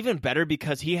 it's even better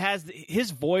because he has his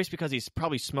voice, because he's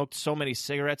probably smoked so many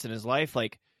cigarettes in his life.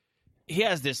 Like, he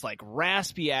has this like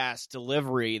raspy ass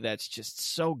delivery that's just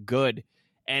so good.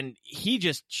 And he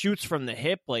just shoots from the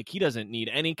hip. Like, he doesn't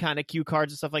need any kind of cue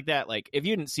cards and stuff like that. Like, if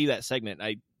you didn't see that segment,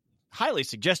 I highly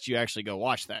suggest you actually go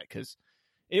watch that because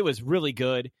it was really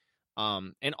good.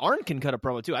 And Arn can cut a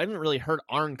promo too. I haven't really heard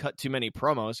Arn cut too many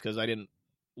promos because I didn't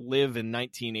live in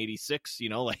 1986,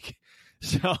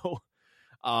 so.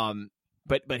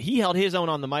 But he held his own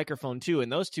on the microphone too,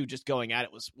 and those two just going at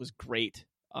it was great.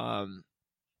 I'm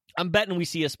betting we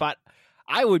see a spot.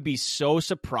 I would be so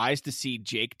surprised to see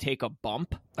Jake take a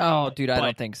bump. Oh, dude, I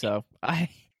don't think so.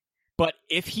 But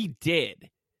if he did,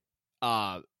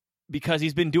 because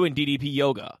he's been doing DDP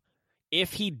yoga.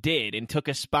 If he did and took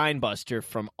a spine buster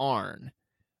from Arn,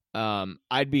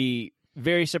 I'd be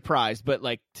very surprised. But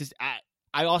like,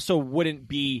 I also wouldn't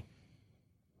be.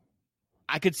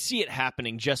 I could see it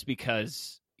happening just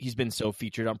because he's been so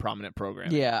featured on prominent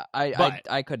programming. Yeah,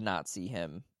 I could not see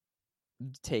him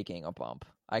taking a bump.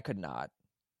 I could not.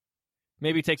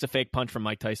 Maybe he takes a fake punch from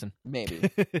Mike Tyson. Maybe.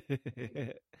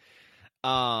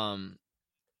 There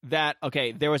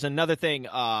was another thing.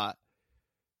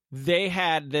 They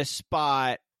had this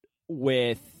spot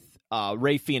with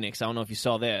Ray Phoenix. I don't know if you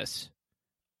saw this.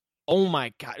 Oh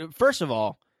my God. First of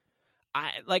all,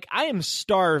 I am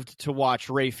starved to watch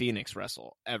Ray Phoenix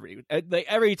wrestle every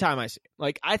time I see him.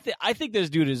 Like, I think this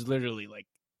dude is literally like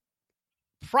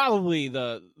probably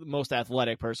the most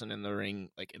athletic person in the ring,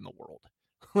 like, in the world.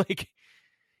 Like,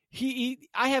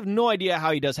 I have no idea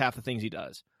how he does half the things he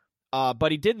does.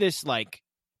 But he did this like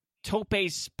tope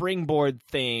springboard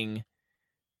thing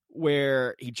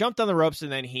where he jumped on the ropes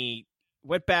and then he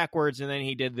went backwards and then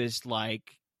he did this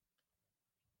like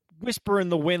whisper in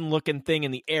the wind looking thing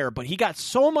in the air, but he got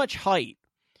so much height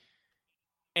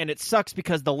and it sucks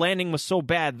because the landing was so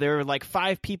bad. There were like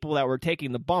 5 people that were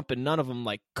taking the bump and none of them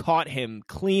like caught him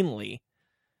cleanly.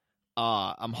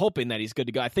 I'm hoping that he's good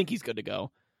to go. I think he's good to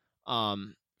go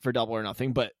for Double or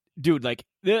Nothing, but dude, like,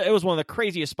 it was one of the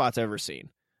craziest spots I've ever seen.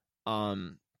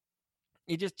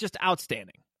 It just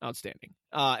outstanding.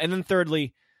 And then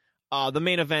thirdly, the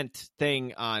main event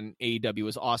thing on AEW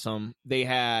was awesome. They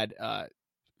had,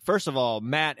 first of all,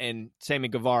 Matt and Sammy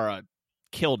Guevara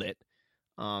killed it.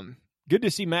 Good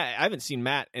to see Matt. I haven't seen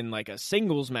Matt in like a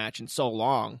singles match in so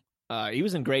long. He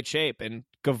was in great shape, and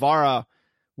Guevara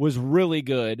was really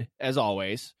good as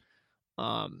always.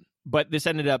 But this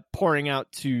ended up pouring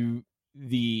out to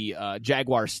the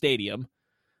Jaguar Stadium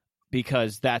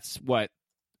because that's what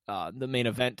the main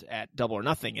event at Double or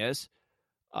Nothing is,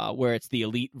 where it's the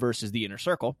Elite versus the Inner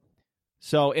Circle.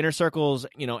 So Inner Circle's,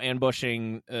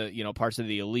 ambushing, parts of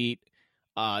the Elite.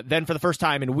 Then for the first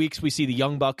time in weeks, we see the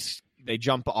Young Bucks. They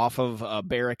jump off of a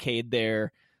barricade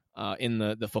there in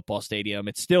the football stadium.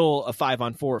 It's still a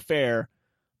 5-on-4 affair.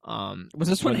 Was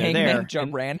this when Hangman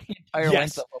ran the entire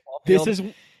length of the football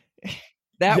field?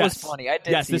 That was funny. I did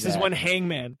see that. This is when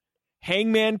Hangman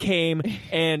came,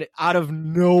 and out of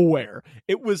nowhere,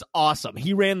 it was awesome.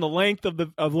 He ran the length of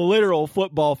the literal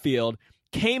football field,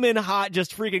 came in hot,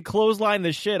 just freaking clotheslined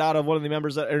the shit out of one of the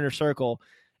members of Inner Circle,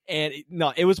 and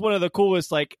it was one of the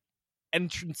coolest like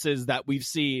entrances that we've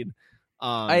seen.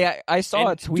 I saw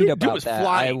a tweet about that.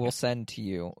 Flying. I will send to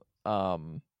you.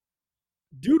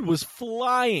 Dude was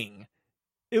flying.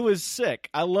 It was sick.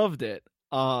 I loved it.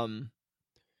 I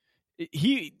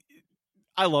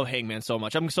love Hangman so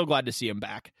much. I'm so glad to see him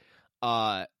back.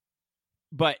 But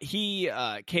he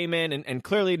came in, and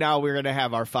clearly now we're going to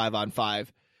have our 5-on-5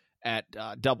 at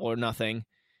Double or Nothing,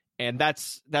 and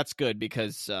that's good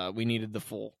because we needed the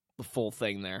full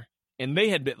thing there. And they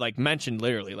had been like mentioned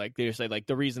literally, like they say, like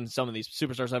the reason some of these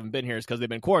superstars haven't been here is because they've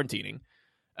been quarantining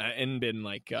and been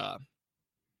like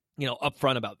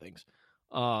upfront about things.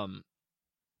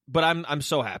 But I'm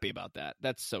so happy about that.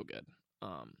 That's so good.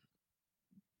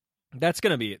 That's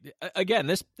going to be again.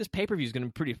 This pay-per-view is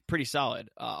going to be pretty solid.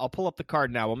 I'll pull up the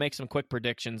card now. We'll make some quick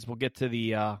predictions. We'll get to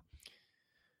the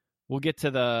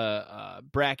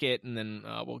bracket, and then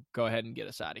we'll go ahead and get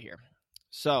us out of here.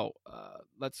 So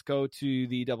let's go to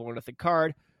the Double or Nothing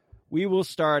card. We will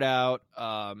start out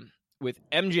with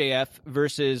MJF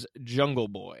versus Jungle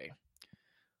Boy.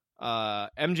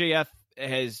 MJF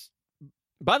has,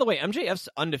 by the way, MJF's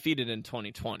undefeated in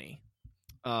 2020.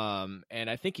 And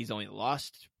I think he's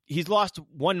lost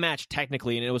one match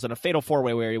technically, and it was in a fatal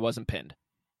 4-way where he wasn't pinned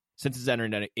since he's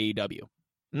entered AEW.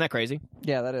 Isn't that crazy?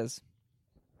 Yeah, that is.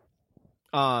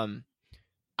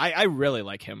 I really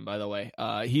like him, by the way.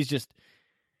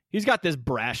 He's got this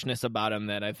brashness about him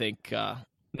that I think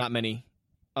not many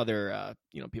other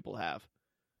people have.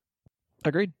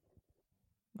 Agreed.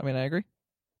 I mean, I agree.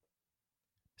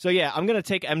 So yeah, I'm gonna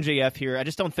take MJF here. I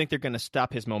just don't think they're gonna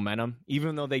stop his momentum,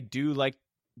 even though they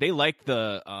like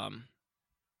the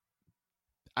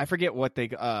I forget what they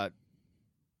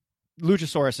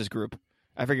Luchasaurus's group.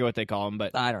 I forget what they call them,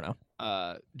 but I don't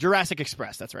know. Jurassic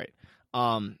Express. That's right.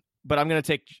 But I'm going to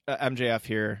take MJF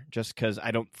here just because I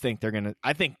don't think they're going to...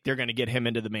 I think they're going to get him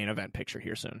into the main event picture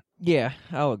here soon. Yeah,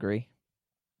 I'll agree.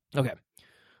 Okay.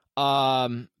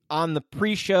 On the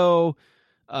pre-show,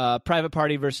 Private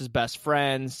Party versus Best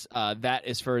Friends, that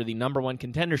is for the number 1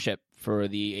 contendership for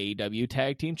the AEW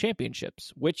Tag Team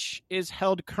Championships, which is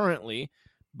held currently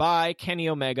by Kenny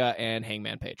Omega and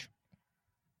Hangman Page.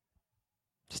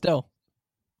 Still.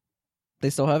 They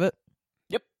still have it?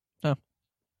 Yep. Oh.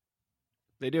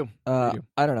 They do. I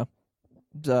don't know.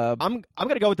 I'm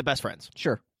gonna go with the Best Friends.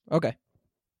 Sure. Okay.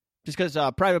 Just because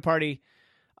Private Party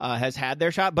has had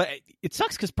their shot, but it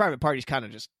sucks because Private Party's kind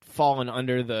of just fallen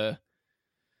under the,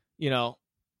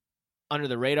 under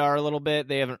the radar a little bit.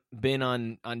 They haven't been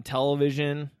on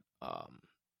television.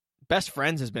 Best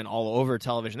Friends has been all over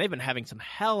television. They've been having some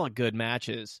hella good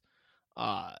matches.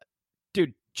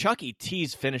 Dude, Chucky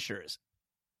T's finisher is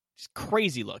just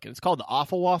crazy looking. It's called the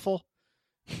Awful Waffle.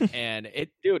 And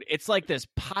it's like this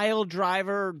pile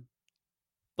driver,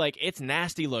 like it's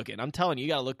nasty looking. I'm telling you, you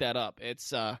gotta look that up.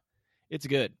 It's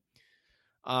good.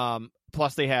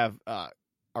 Plus they have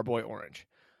our boy Orange.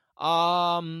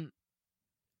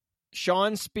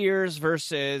 Shawn Spears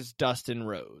versus Dustin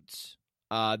Rhodes.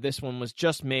 This one was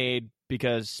just made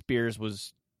because Spears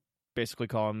was basically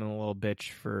calling him a little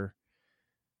bitch for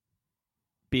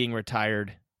being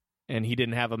retired. And he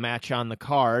didn't have a match on the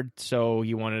card, so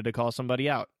he wanted to call somebody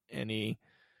out. And he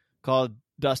called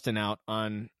Dustin out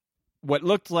on what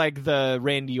looked like the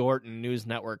Randy Orton News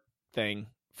Network thing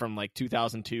from like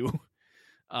 2002.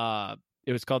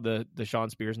 It was called the Shawn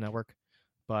Spears Network.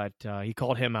 But he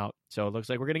called him out, so it looks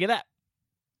like we're going to get that.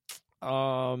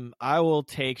 I will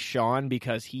take Shawn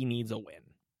because he needs a win.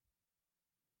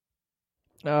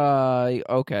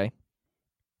 Okay.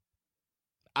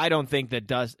 I don't think that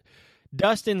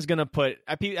Dustin's going to put...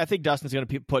 I think Dustin's going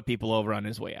to put people over on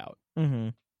his way out. Mm-hmm.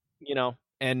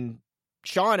 And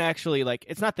Shawn actually, like,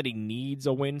 it's not that he needs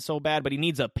a win so bad, but he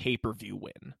needs a pay-per-view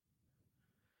win.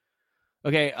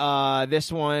 Okay,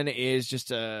 this one is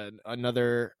just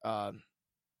another...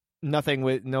 nothing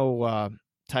with... No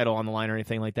title on the line or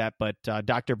anything like that, but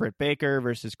Dr. Britt Baker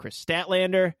versus Chris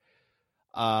Statlander.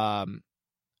 I'm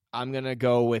going to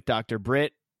go with Dr.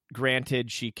 Britt.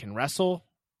 Granted, she can wrestle,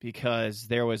 because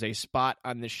there was a spot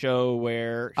on the show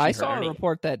where I saw a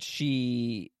report that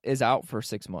she is out for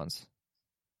 6 months.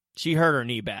 She hurt her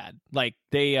knee bad. Like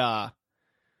there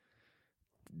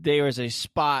was a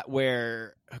spot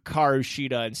where Hikaru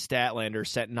Shida and Statlander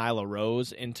sent Nyla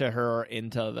Rose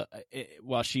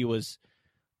while she was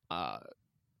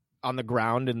on the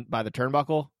ground and by the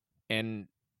turnbuckle, and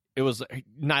it was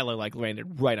Nyla like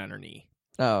landed right on her knee.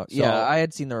 Oh, so, yeah, I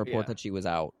had seen the report that she was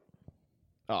out.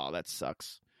 Oh, that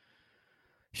sucks.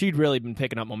 She'd really been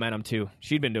picking up momentum too.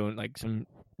 She'd been doing like some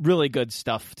really good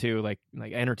stuff too, like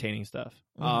entertaining stuff.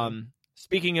 Mm-hmm.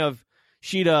 Speaking of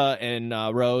Shida and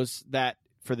Rose, that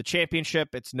for the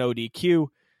championship, it's no DQ.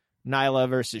 Nyla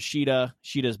versus Shida.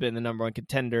 Shida's been the number 1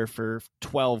 contender for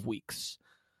 12 weeks.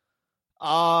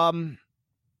 I'm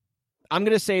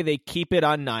gonna say they keep it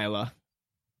on Nyla.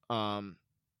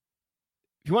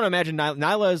 If you want to imagine,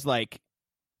 Nyla is like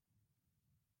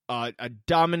a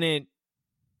dominant,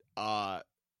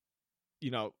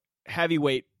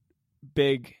 heavyweight,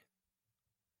 big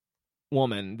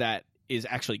woman that is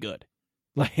actually good.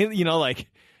 Like,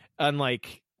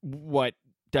 unlike what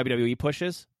WWE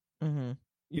pushes. Mm-hmm.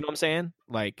 You know what I'm saying?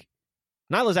 Like,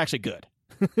 Nyla's actually good.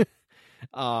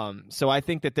 So I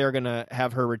think that they're gonna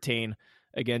have her retain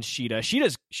against Shida.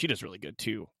 Shida's really good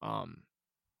too.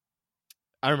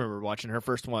 I remember watching her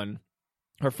first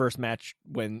match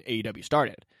when AEW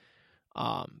started.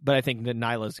 But I think that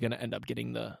Nyla's going to end up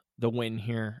getting the win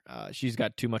here. She's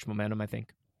got too much momentum, I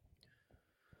think.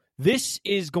 This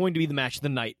is going to be the match of the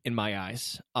night in my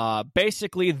eyes.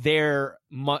 Basically, their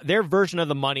version of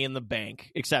the Money in the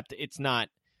Bank, except it's not.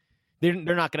 They're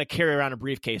not going to carry around a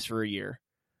briefcase for a year.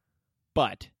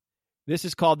 But this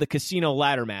is called the Casino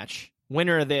Ladder Match.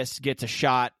 Winner of this gets a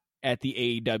shot at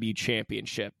the AEW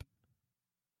Championship.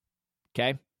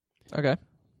 Okay? Okay.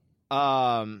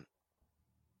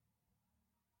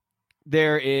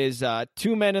 There is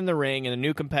 2 men in the ring, and a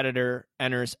new competitor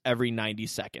enters every 90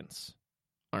 seconds.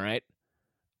 All right?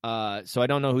 So I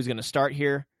don't know who's going to start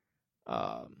here.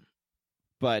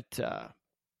 But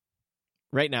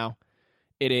right now,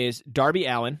 it is Darby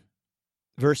Allin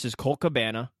versus Colt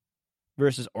Cabana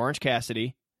versus Orange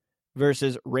Cassidy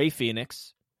versus Rey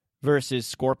Fenix versus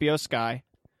Scorpio Sky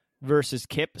versus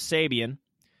Kip Sabian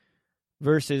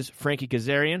versus Frankie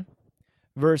Kazarian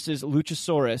versus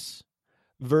Luchasaurus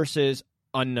versus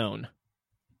Unknown.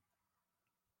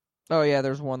 Oh, yeah,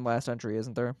 there's one last entry,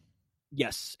 isn't there?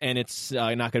 Yes, and it's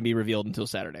not going to be revealed until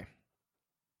Saturday.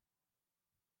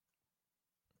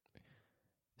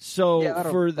 So Yeah,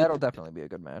 that'll definitely be a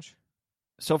good match.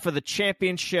 So for the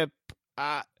championship,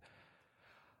 who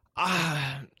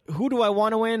do I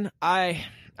want to win? I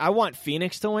want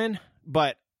Phoenix to win,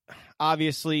 but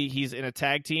obviously he's in a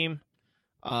tag team.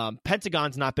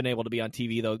 Pentagon's not been able to be on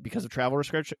TV though because of travel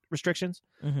restrictions.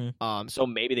 Mm-hmm. So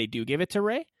maybe they do give it to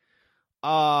Rey.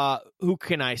 Who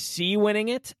can I see winning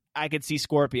it? I could see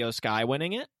Scorpio Sky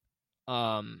winning it.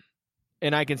 And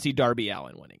I can see Darby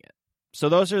Allin winning it. So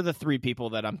those are the 3 people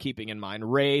that I'm keeping in mind: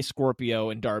 Rey, Scorpio,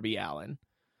 and Darby Allin.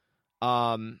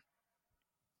 I'm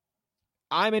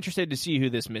interested to see who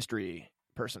this mystery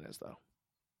person is, though.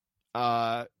 Who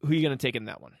are you going to take in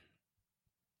that one?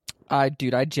 I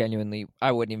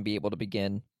wouldn't even be able to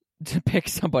begin to pick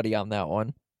somebody on that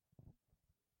one.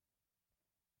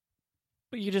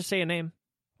 But you just say a name.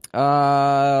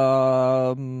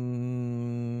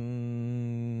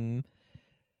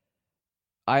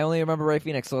 I only remember Rey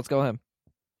Fenix, so let's go him.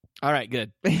 All right,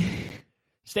 good.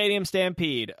 Stadium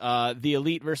Stampede. The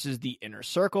Elite versus the Inner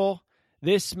Circle.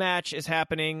 This match is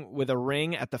happening with a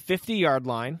ring at the 50-yard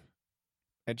line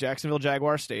at Jacksonville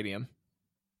Jaguar Stadium.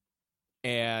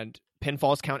 And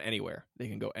pinfalls count anywhere. They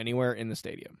can go anywhere in the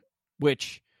stadium.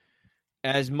 Which,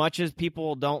 as much as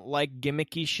people don't like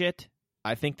gimmicky shit,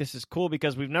 I think this is cool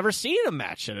because we've never seen a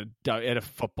match at a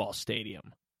football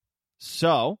stadium.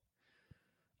 So,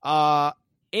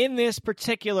 in this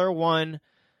particular one,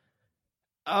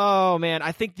 oh man,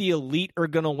 I think the Elite are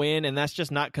going to win, and that's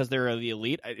just not because they're the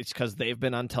Elite. It's because they've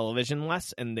been on television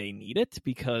less, and they need it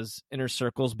because Inner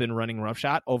Circle's been running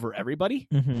roughshod over everybody.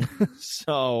 Mm-hmm.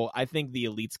 So I think the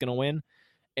Elite's going to win.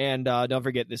 And don't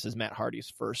forget, this is Matt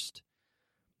Hardy's first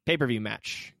pay-per-view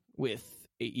match with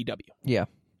AEW. Yeah.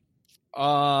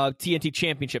 TNT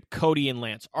Championship, Cody and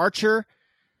Lance Archer.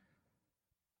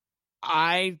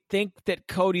 I think that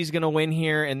Cody's going to win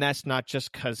here, and that's not just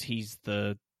because he's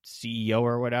the CEO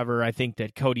or whatever. I think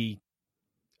that Cody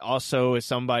also is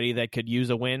somebody that could use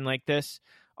a win like this.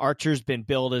 Archer's been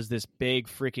billed as this big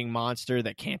freaking monster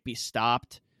that can't be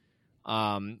stopped.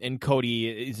 And Cody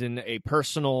is in a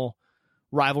personal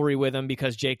rivalry with him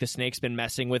because Jake the Snake's been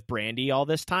messing with Brandy all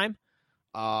this time.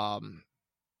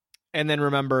 And then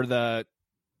remember,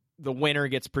 the winner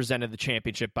gets presented the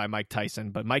championship by Mike Tyson.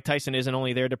 But Mike Tyson isn't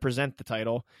only there to present the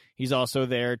title. He's also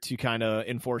there to kind of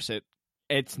enforce it.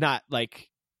 It's not like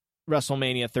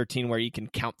WrestleMania 13 where you can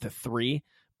count to 3.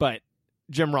 But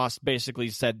Jim Ross basically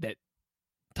said that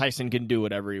Tyson can do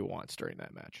whatever he wants during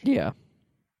that match. Yeah.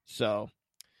 So,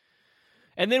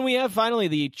 and then we have finally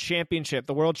the championship,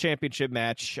 the World Championship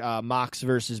match, Mox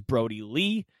versus Brody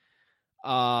Lee.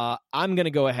 I'm going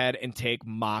to go ahead and take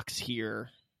Mox here.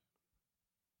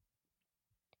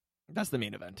 That's the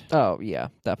main event. Oh, yeah,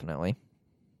 definitely.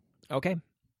 Okay.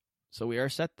 So we are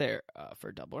set there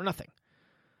for Double or Nothing.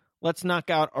 Let's knock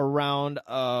out a round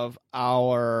of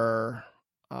our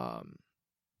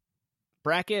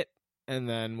bracket, and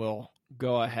then we'll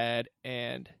go ahead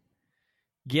and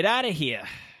get out of here.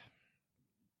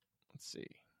 Let's see.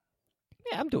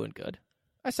 Yeah, I'm doing good.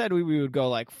 I said we would go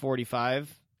like 45,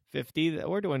 50.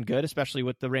 We're doing good, especially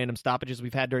with the random stoppages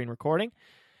we've had during recording.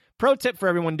 Pro tip for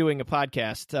everyone doing a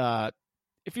podcast.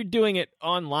 If you're doing it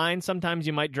online, sometimes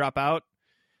you might drop out,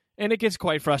 and it gets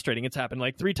quite frustrating. It's happened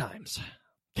like 3 times.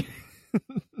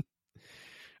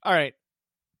 All right.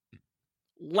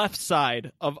 Left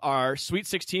side of our Sweet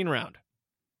 16 round.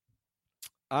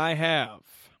 I have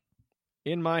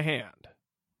in my hand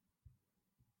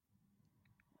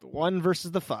the 1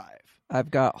 versus the 5.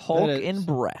 I've got Hulk and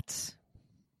Brett.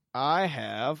 I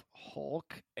have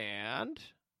Hulk and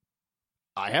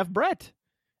I have Brett.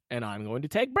 And I'm going to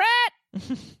take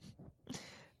Brett.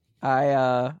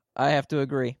 I have to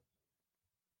agree.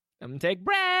 I'm going to take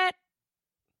Brett.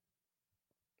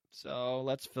 So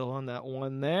let's fill in that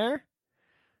one there.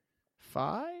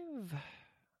 5.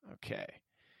 Okay.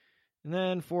 And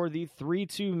then for the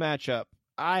 3-2 matchup,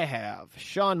 I have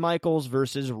Shawn Michaels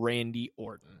versus Randy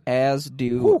Orton. As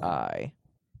do I.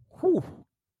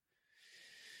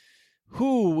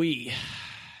 Hoo-wee.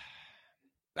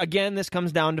 Again, this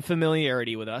comes down to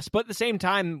familiarity with us, but at the same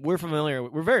time, we're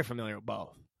very familiar with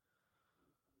both.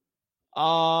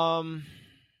 God.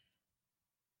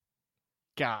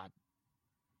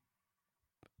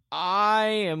 I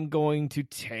am going to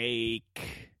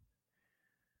take...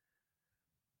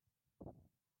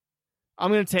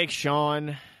 I'm going to take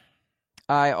Shawn.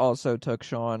 I also took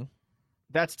Shawn.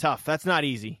 That's tough. That's not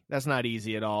easy. That's not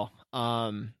easy at all.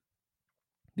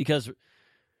 Because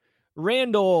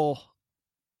Randall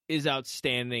is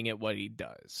outstanding at what he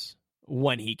does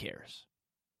when he cares.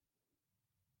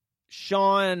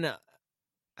 Shawn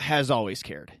has always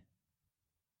cared.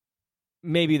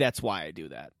 Maybe that's why I do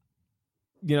that.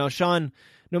 You know, Shawn,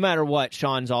 no matter what,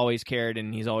 Shawn's always cared,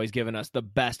 and he's always given us the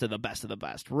best of the best of the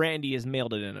best. Randy has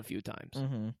mailed it in a few times.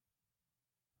 Mm-hmm.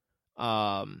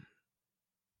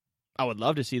 I would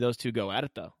love to see those two go at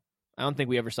it, though. I don't think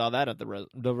we ever saw that at the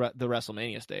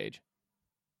WrestleMania stage.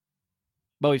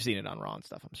 But we've seen it on Raw and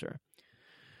stuff, I'm sure.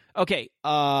 Okay,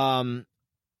 1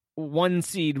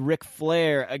 seed Ric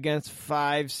Flair against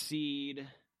 5 seed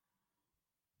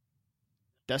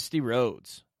Dusty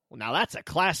Rhodes. Well, now that's a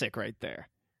classic right there.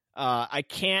 I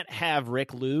can't have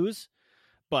Rick lose,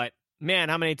 but man,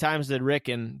 how many times did Rick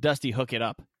and Dusty hook it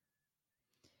up?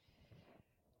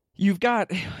 You've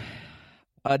got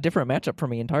a different matchup for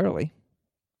me entirely.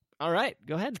 All right,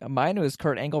 go ahead. Mine was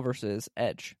Kurt Angle versus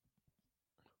Edge.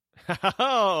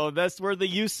 Oh, that's where the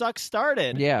 "you suck"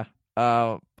 started. Yeah.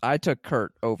 I took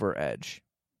Kurt over Edge.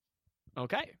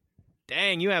 Okay.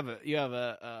 Dang, you have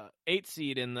a 8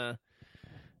 seed in the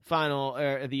final,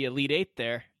 or the Elite 8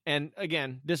 there. And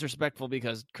again, disrespectful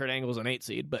because Kurt Angle's an 8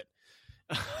 seed, but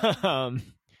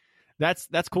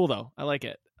that's cool though. I like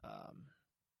it.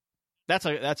 That's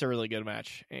a really good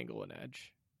match, Angle and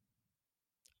Edge.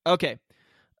 Okay.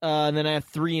 And then I have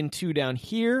 3 and 2 down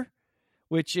here,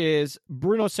 which is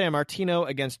Bruno Sammartino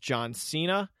against John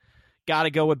Cena. Got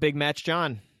to go with Big Match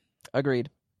John. Agreed.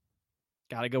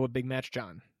 Got to go with Big Match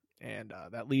John. And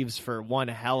that leaves for one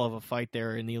hell of a fight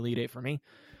there in the Elite 8 for me.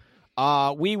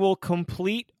 We will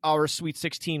complete our Sweet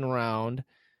 16 round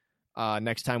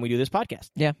next time we do this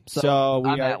podcast. Yeah. So we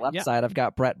on that left side, I've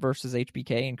got Brett versus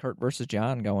HBK and Kurt versus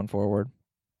John going forward.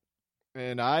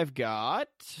 And I've got...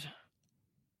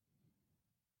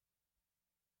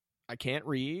 I can't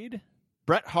read.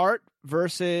 Bret Hart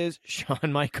versus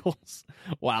Shawn Michaels.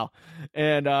 Wow.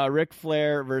 And Ric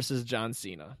Flair versus John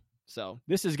Cena. So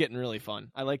this is getting really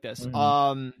fun. I like this.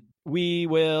 Mm-hmm. We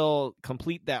will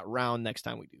complete that round next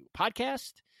time we do a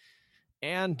podcast.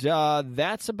 And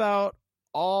that's about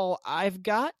all I've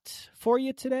got for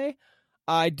you today.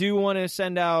 I do want to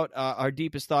send out our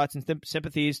deepest thoughts and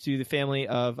sympathies to the family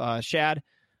of Shad.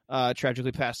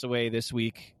 Tragically passed away this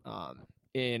week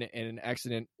in an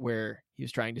accident where he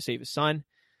was trying to save his son.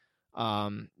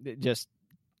 Just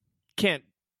can't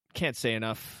say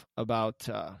enough about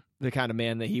the kind of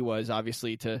man that he was,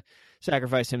 obviously, to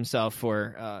sacrifice himself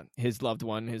for his loved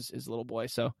one, his little boy.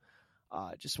 So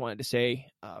just wanted to say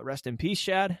rest in peace,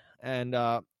 Shad. And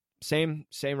same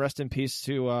rest in peace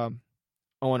to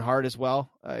Owen Hart as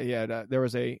well. There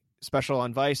was a special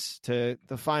on Vice to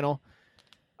the final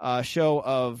show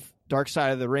of Dark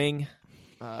Side of the Ring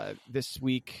this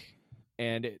week,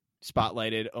 and it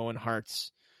spotlighted Owen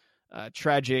Hart's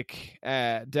tragic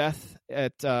death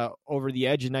at Over the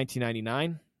Edge in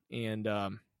 1999,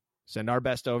 and send our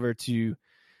best over to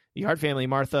the Hart family,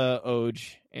 Martha,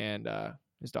 Oj, and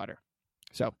his daughter.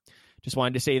 So just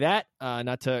wanted to say that,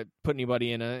 not to put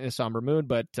anybody in a somber mood,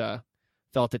 but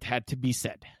felt it had to be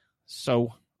said.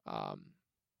 So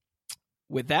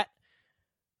with that,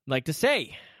 I'd like to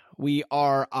say we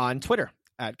are on Twitter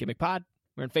at GimmickPod.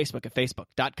 We're on Facebook at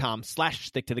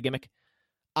facebook.com/StickToTheGimmick.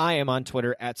 I am on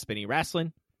Twitter at Spinny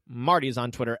Wrestling. Marty is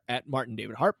on Twitter at Martin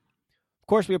David Harp. Of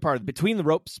course, we are part of the Between the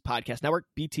Ropes Podcast Network,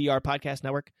 BTR Podcast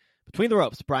Network. Between the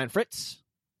Ropes, Brian Fritz.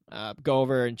 Go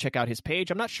over and check out his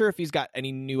page. I'm not sure if he's got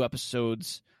any new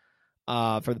episodes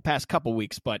for the past couple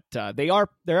weeks, but they are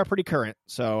pretty current.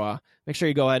 So make sure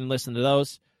you go ahead and listen to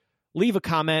those. Leave a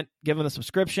comment, give him a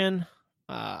subscription,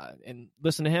 and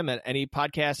listen to him at any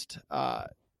podcast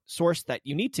source that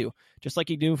you need to. Just like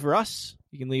you do for us,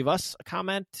 you can leave us a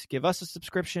comment, give us a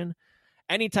subscription,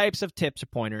 any types of tips or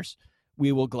pointers.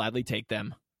 We will gladly take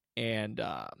them, and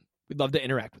we'd love to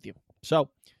interact with you. So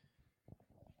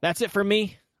That's it for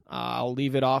me. I'll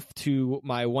leave it off to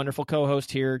my wonderful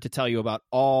co-host here to tell you about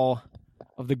all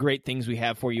of the great things we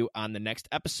have for you on the next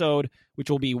episode,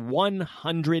 which will be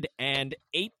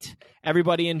 108.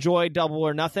 Everybody enjoy Double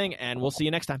or Nothing, and we'll see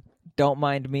you next time. Don't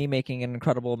mind me making an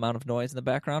incredible amount of noise in the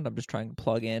background. I'm just trying to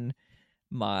plug in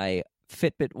my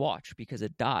Fitbit watch because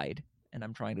it died, and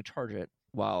I'm trying to charge it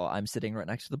while I'm sitting right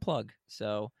next to the plug.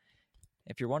 So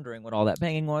if you're wondering what all that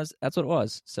banging was, that's what it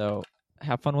was. So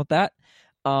have fun with that.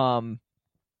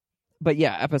 But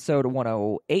yeah, episode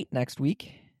 108 next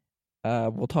week.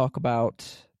 We'll talk about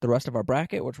the rest of our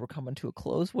bracket, which we're coming to a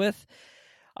close with.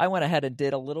 I went ahead and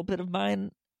did a little bit of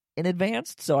mine in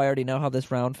advance, so I already know how this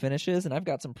round finishes, and I've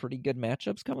got some pretty good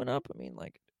matchups coming up. I mean,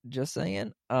 like, just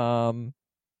saying.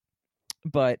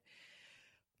 But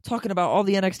talking about all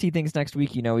the NXT things next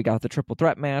week, you know, we got the triple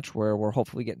threat match where we're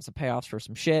hopefully getting some payoffs for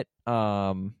some shit.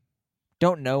 Don't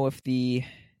know if the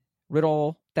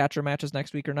Riddle Thatcher match is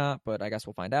next week or not, but I guess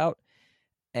we'll find out.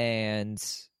 And,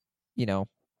 you know,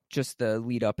 just the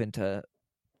lead up into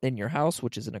In Your House,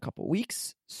 which is in a couple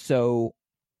weeks. So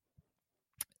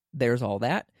there's all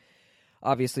that.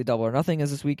 Obviously, Double or Nothing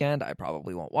is this weekend. I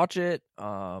probably won't watch it,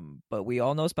 but we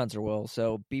all know Spencer will.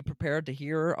 So be prepared to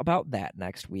hear about that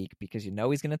next week because you know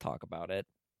he's going to talk about it.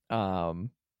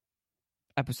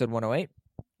 Episode 108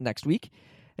 next week.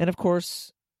 And of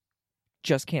course,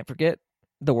 just can't forget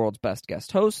the world's best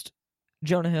guest host,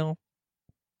 Jonah Hill.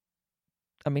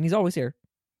 I mean, he's always here.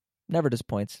 Never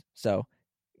disappoints. So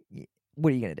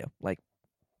what are you going to do? Like,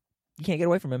 you can't get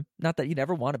away from him. Not that you'd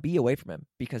ever want to be away from him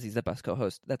because he's the best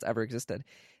co-host that's ever existed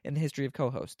in the history of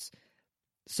co-hosts.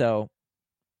 So,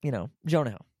 you know,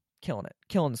 Jonah Hill, killing it,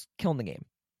 killing the game.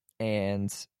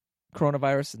 And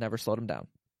coronavirus has never slowed him down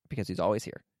because he's always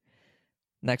here.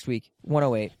 Next week,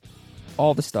 108,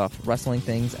 all the stuff, wrestling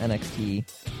things,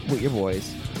 NXT, with your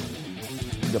boys.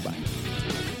 Goodbye.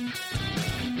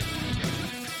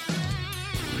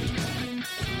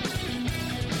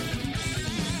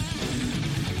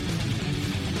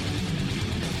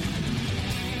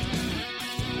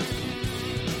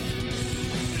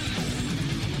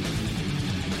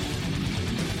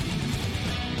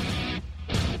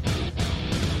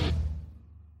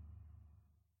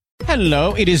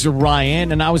 Hello, it is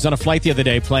Ryan, and I was on a flight the other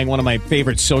day playing one of my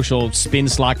favorite social spin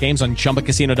slot games on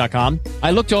ChumbaCasino.com.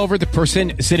 I looked over at the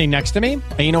person sitting next to me,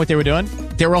 and you know what they were doing?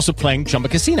 They were also playing Chumba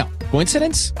Casino.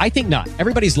 Coincidence? I think not.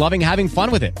 Everybody's loving having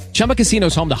fun with it. Chumba Casino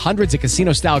is home to hundreds of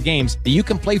casino-style games that you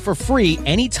can play for free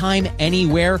anytime,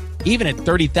 anywhere, even at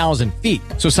 30,000 feet.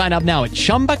 So sign up now at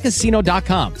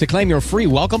ChumbaCasino.com to claim your free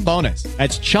welcome bonus.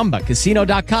 That's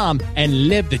ChumbaCasino.com and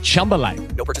live the Chumba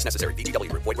life. No purchase necessary.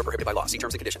 VGW. Void where prohibited by law. See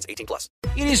terms and conditions. 18+.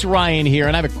 It is Ryan here,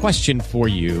 and I have a question for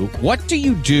you. What do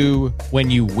you do when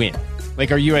you win?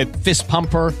 Like, are you a fist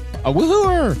pumper, a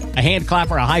woohooer, a hand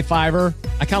clapper, a high fiver?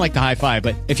 I kind of like the high five,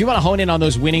 but if you want to hone in on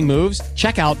those winning moves,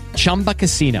 check out Chumba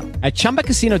Casino. At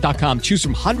ChumbaCasino.com, choose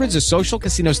from hundreds of social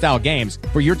casino-style games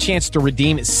for your chance to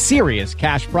redeem serious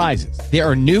cash prizes. There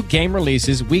are new game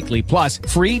releases weekly, plus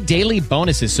free daily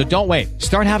bonuses, so don't wait.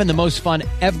 Start having the most fun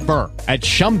ever at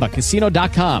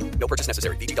ChumbaCasino.com. No purchase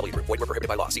necessary. VGW. Void where prohibited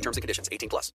by law. See terms and conditions. 18+.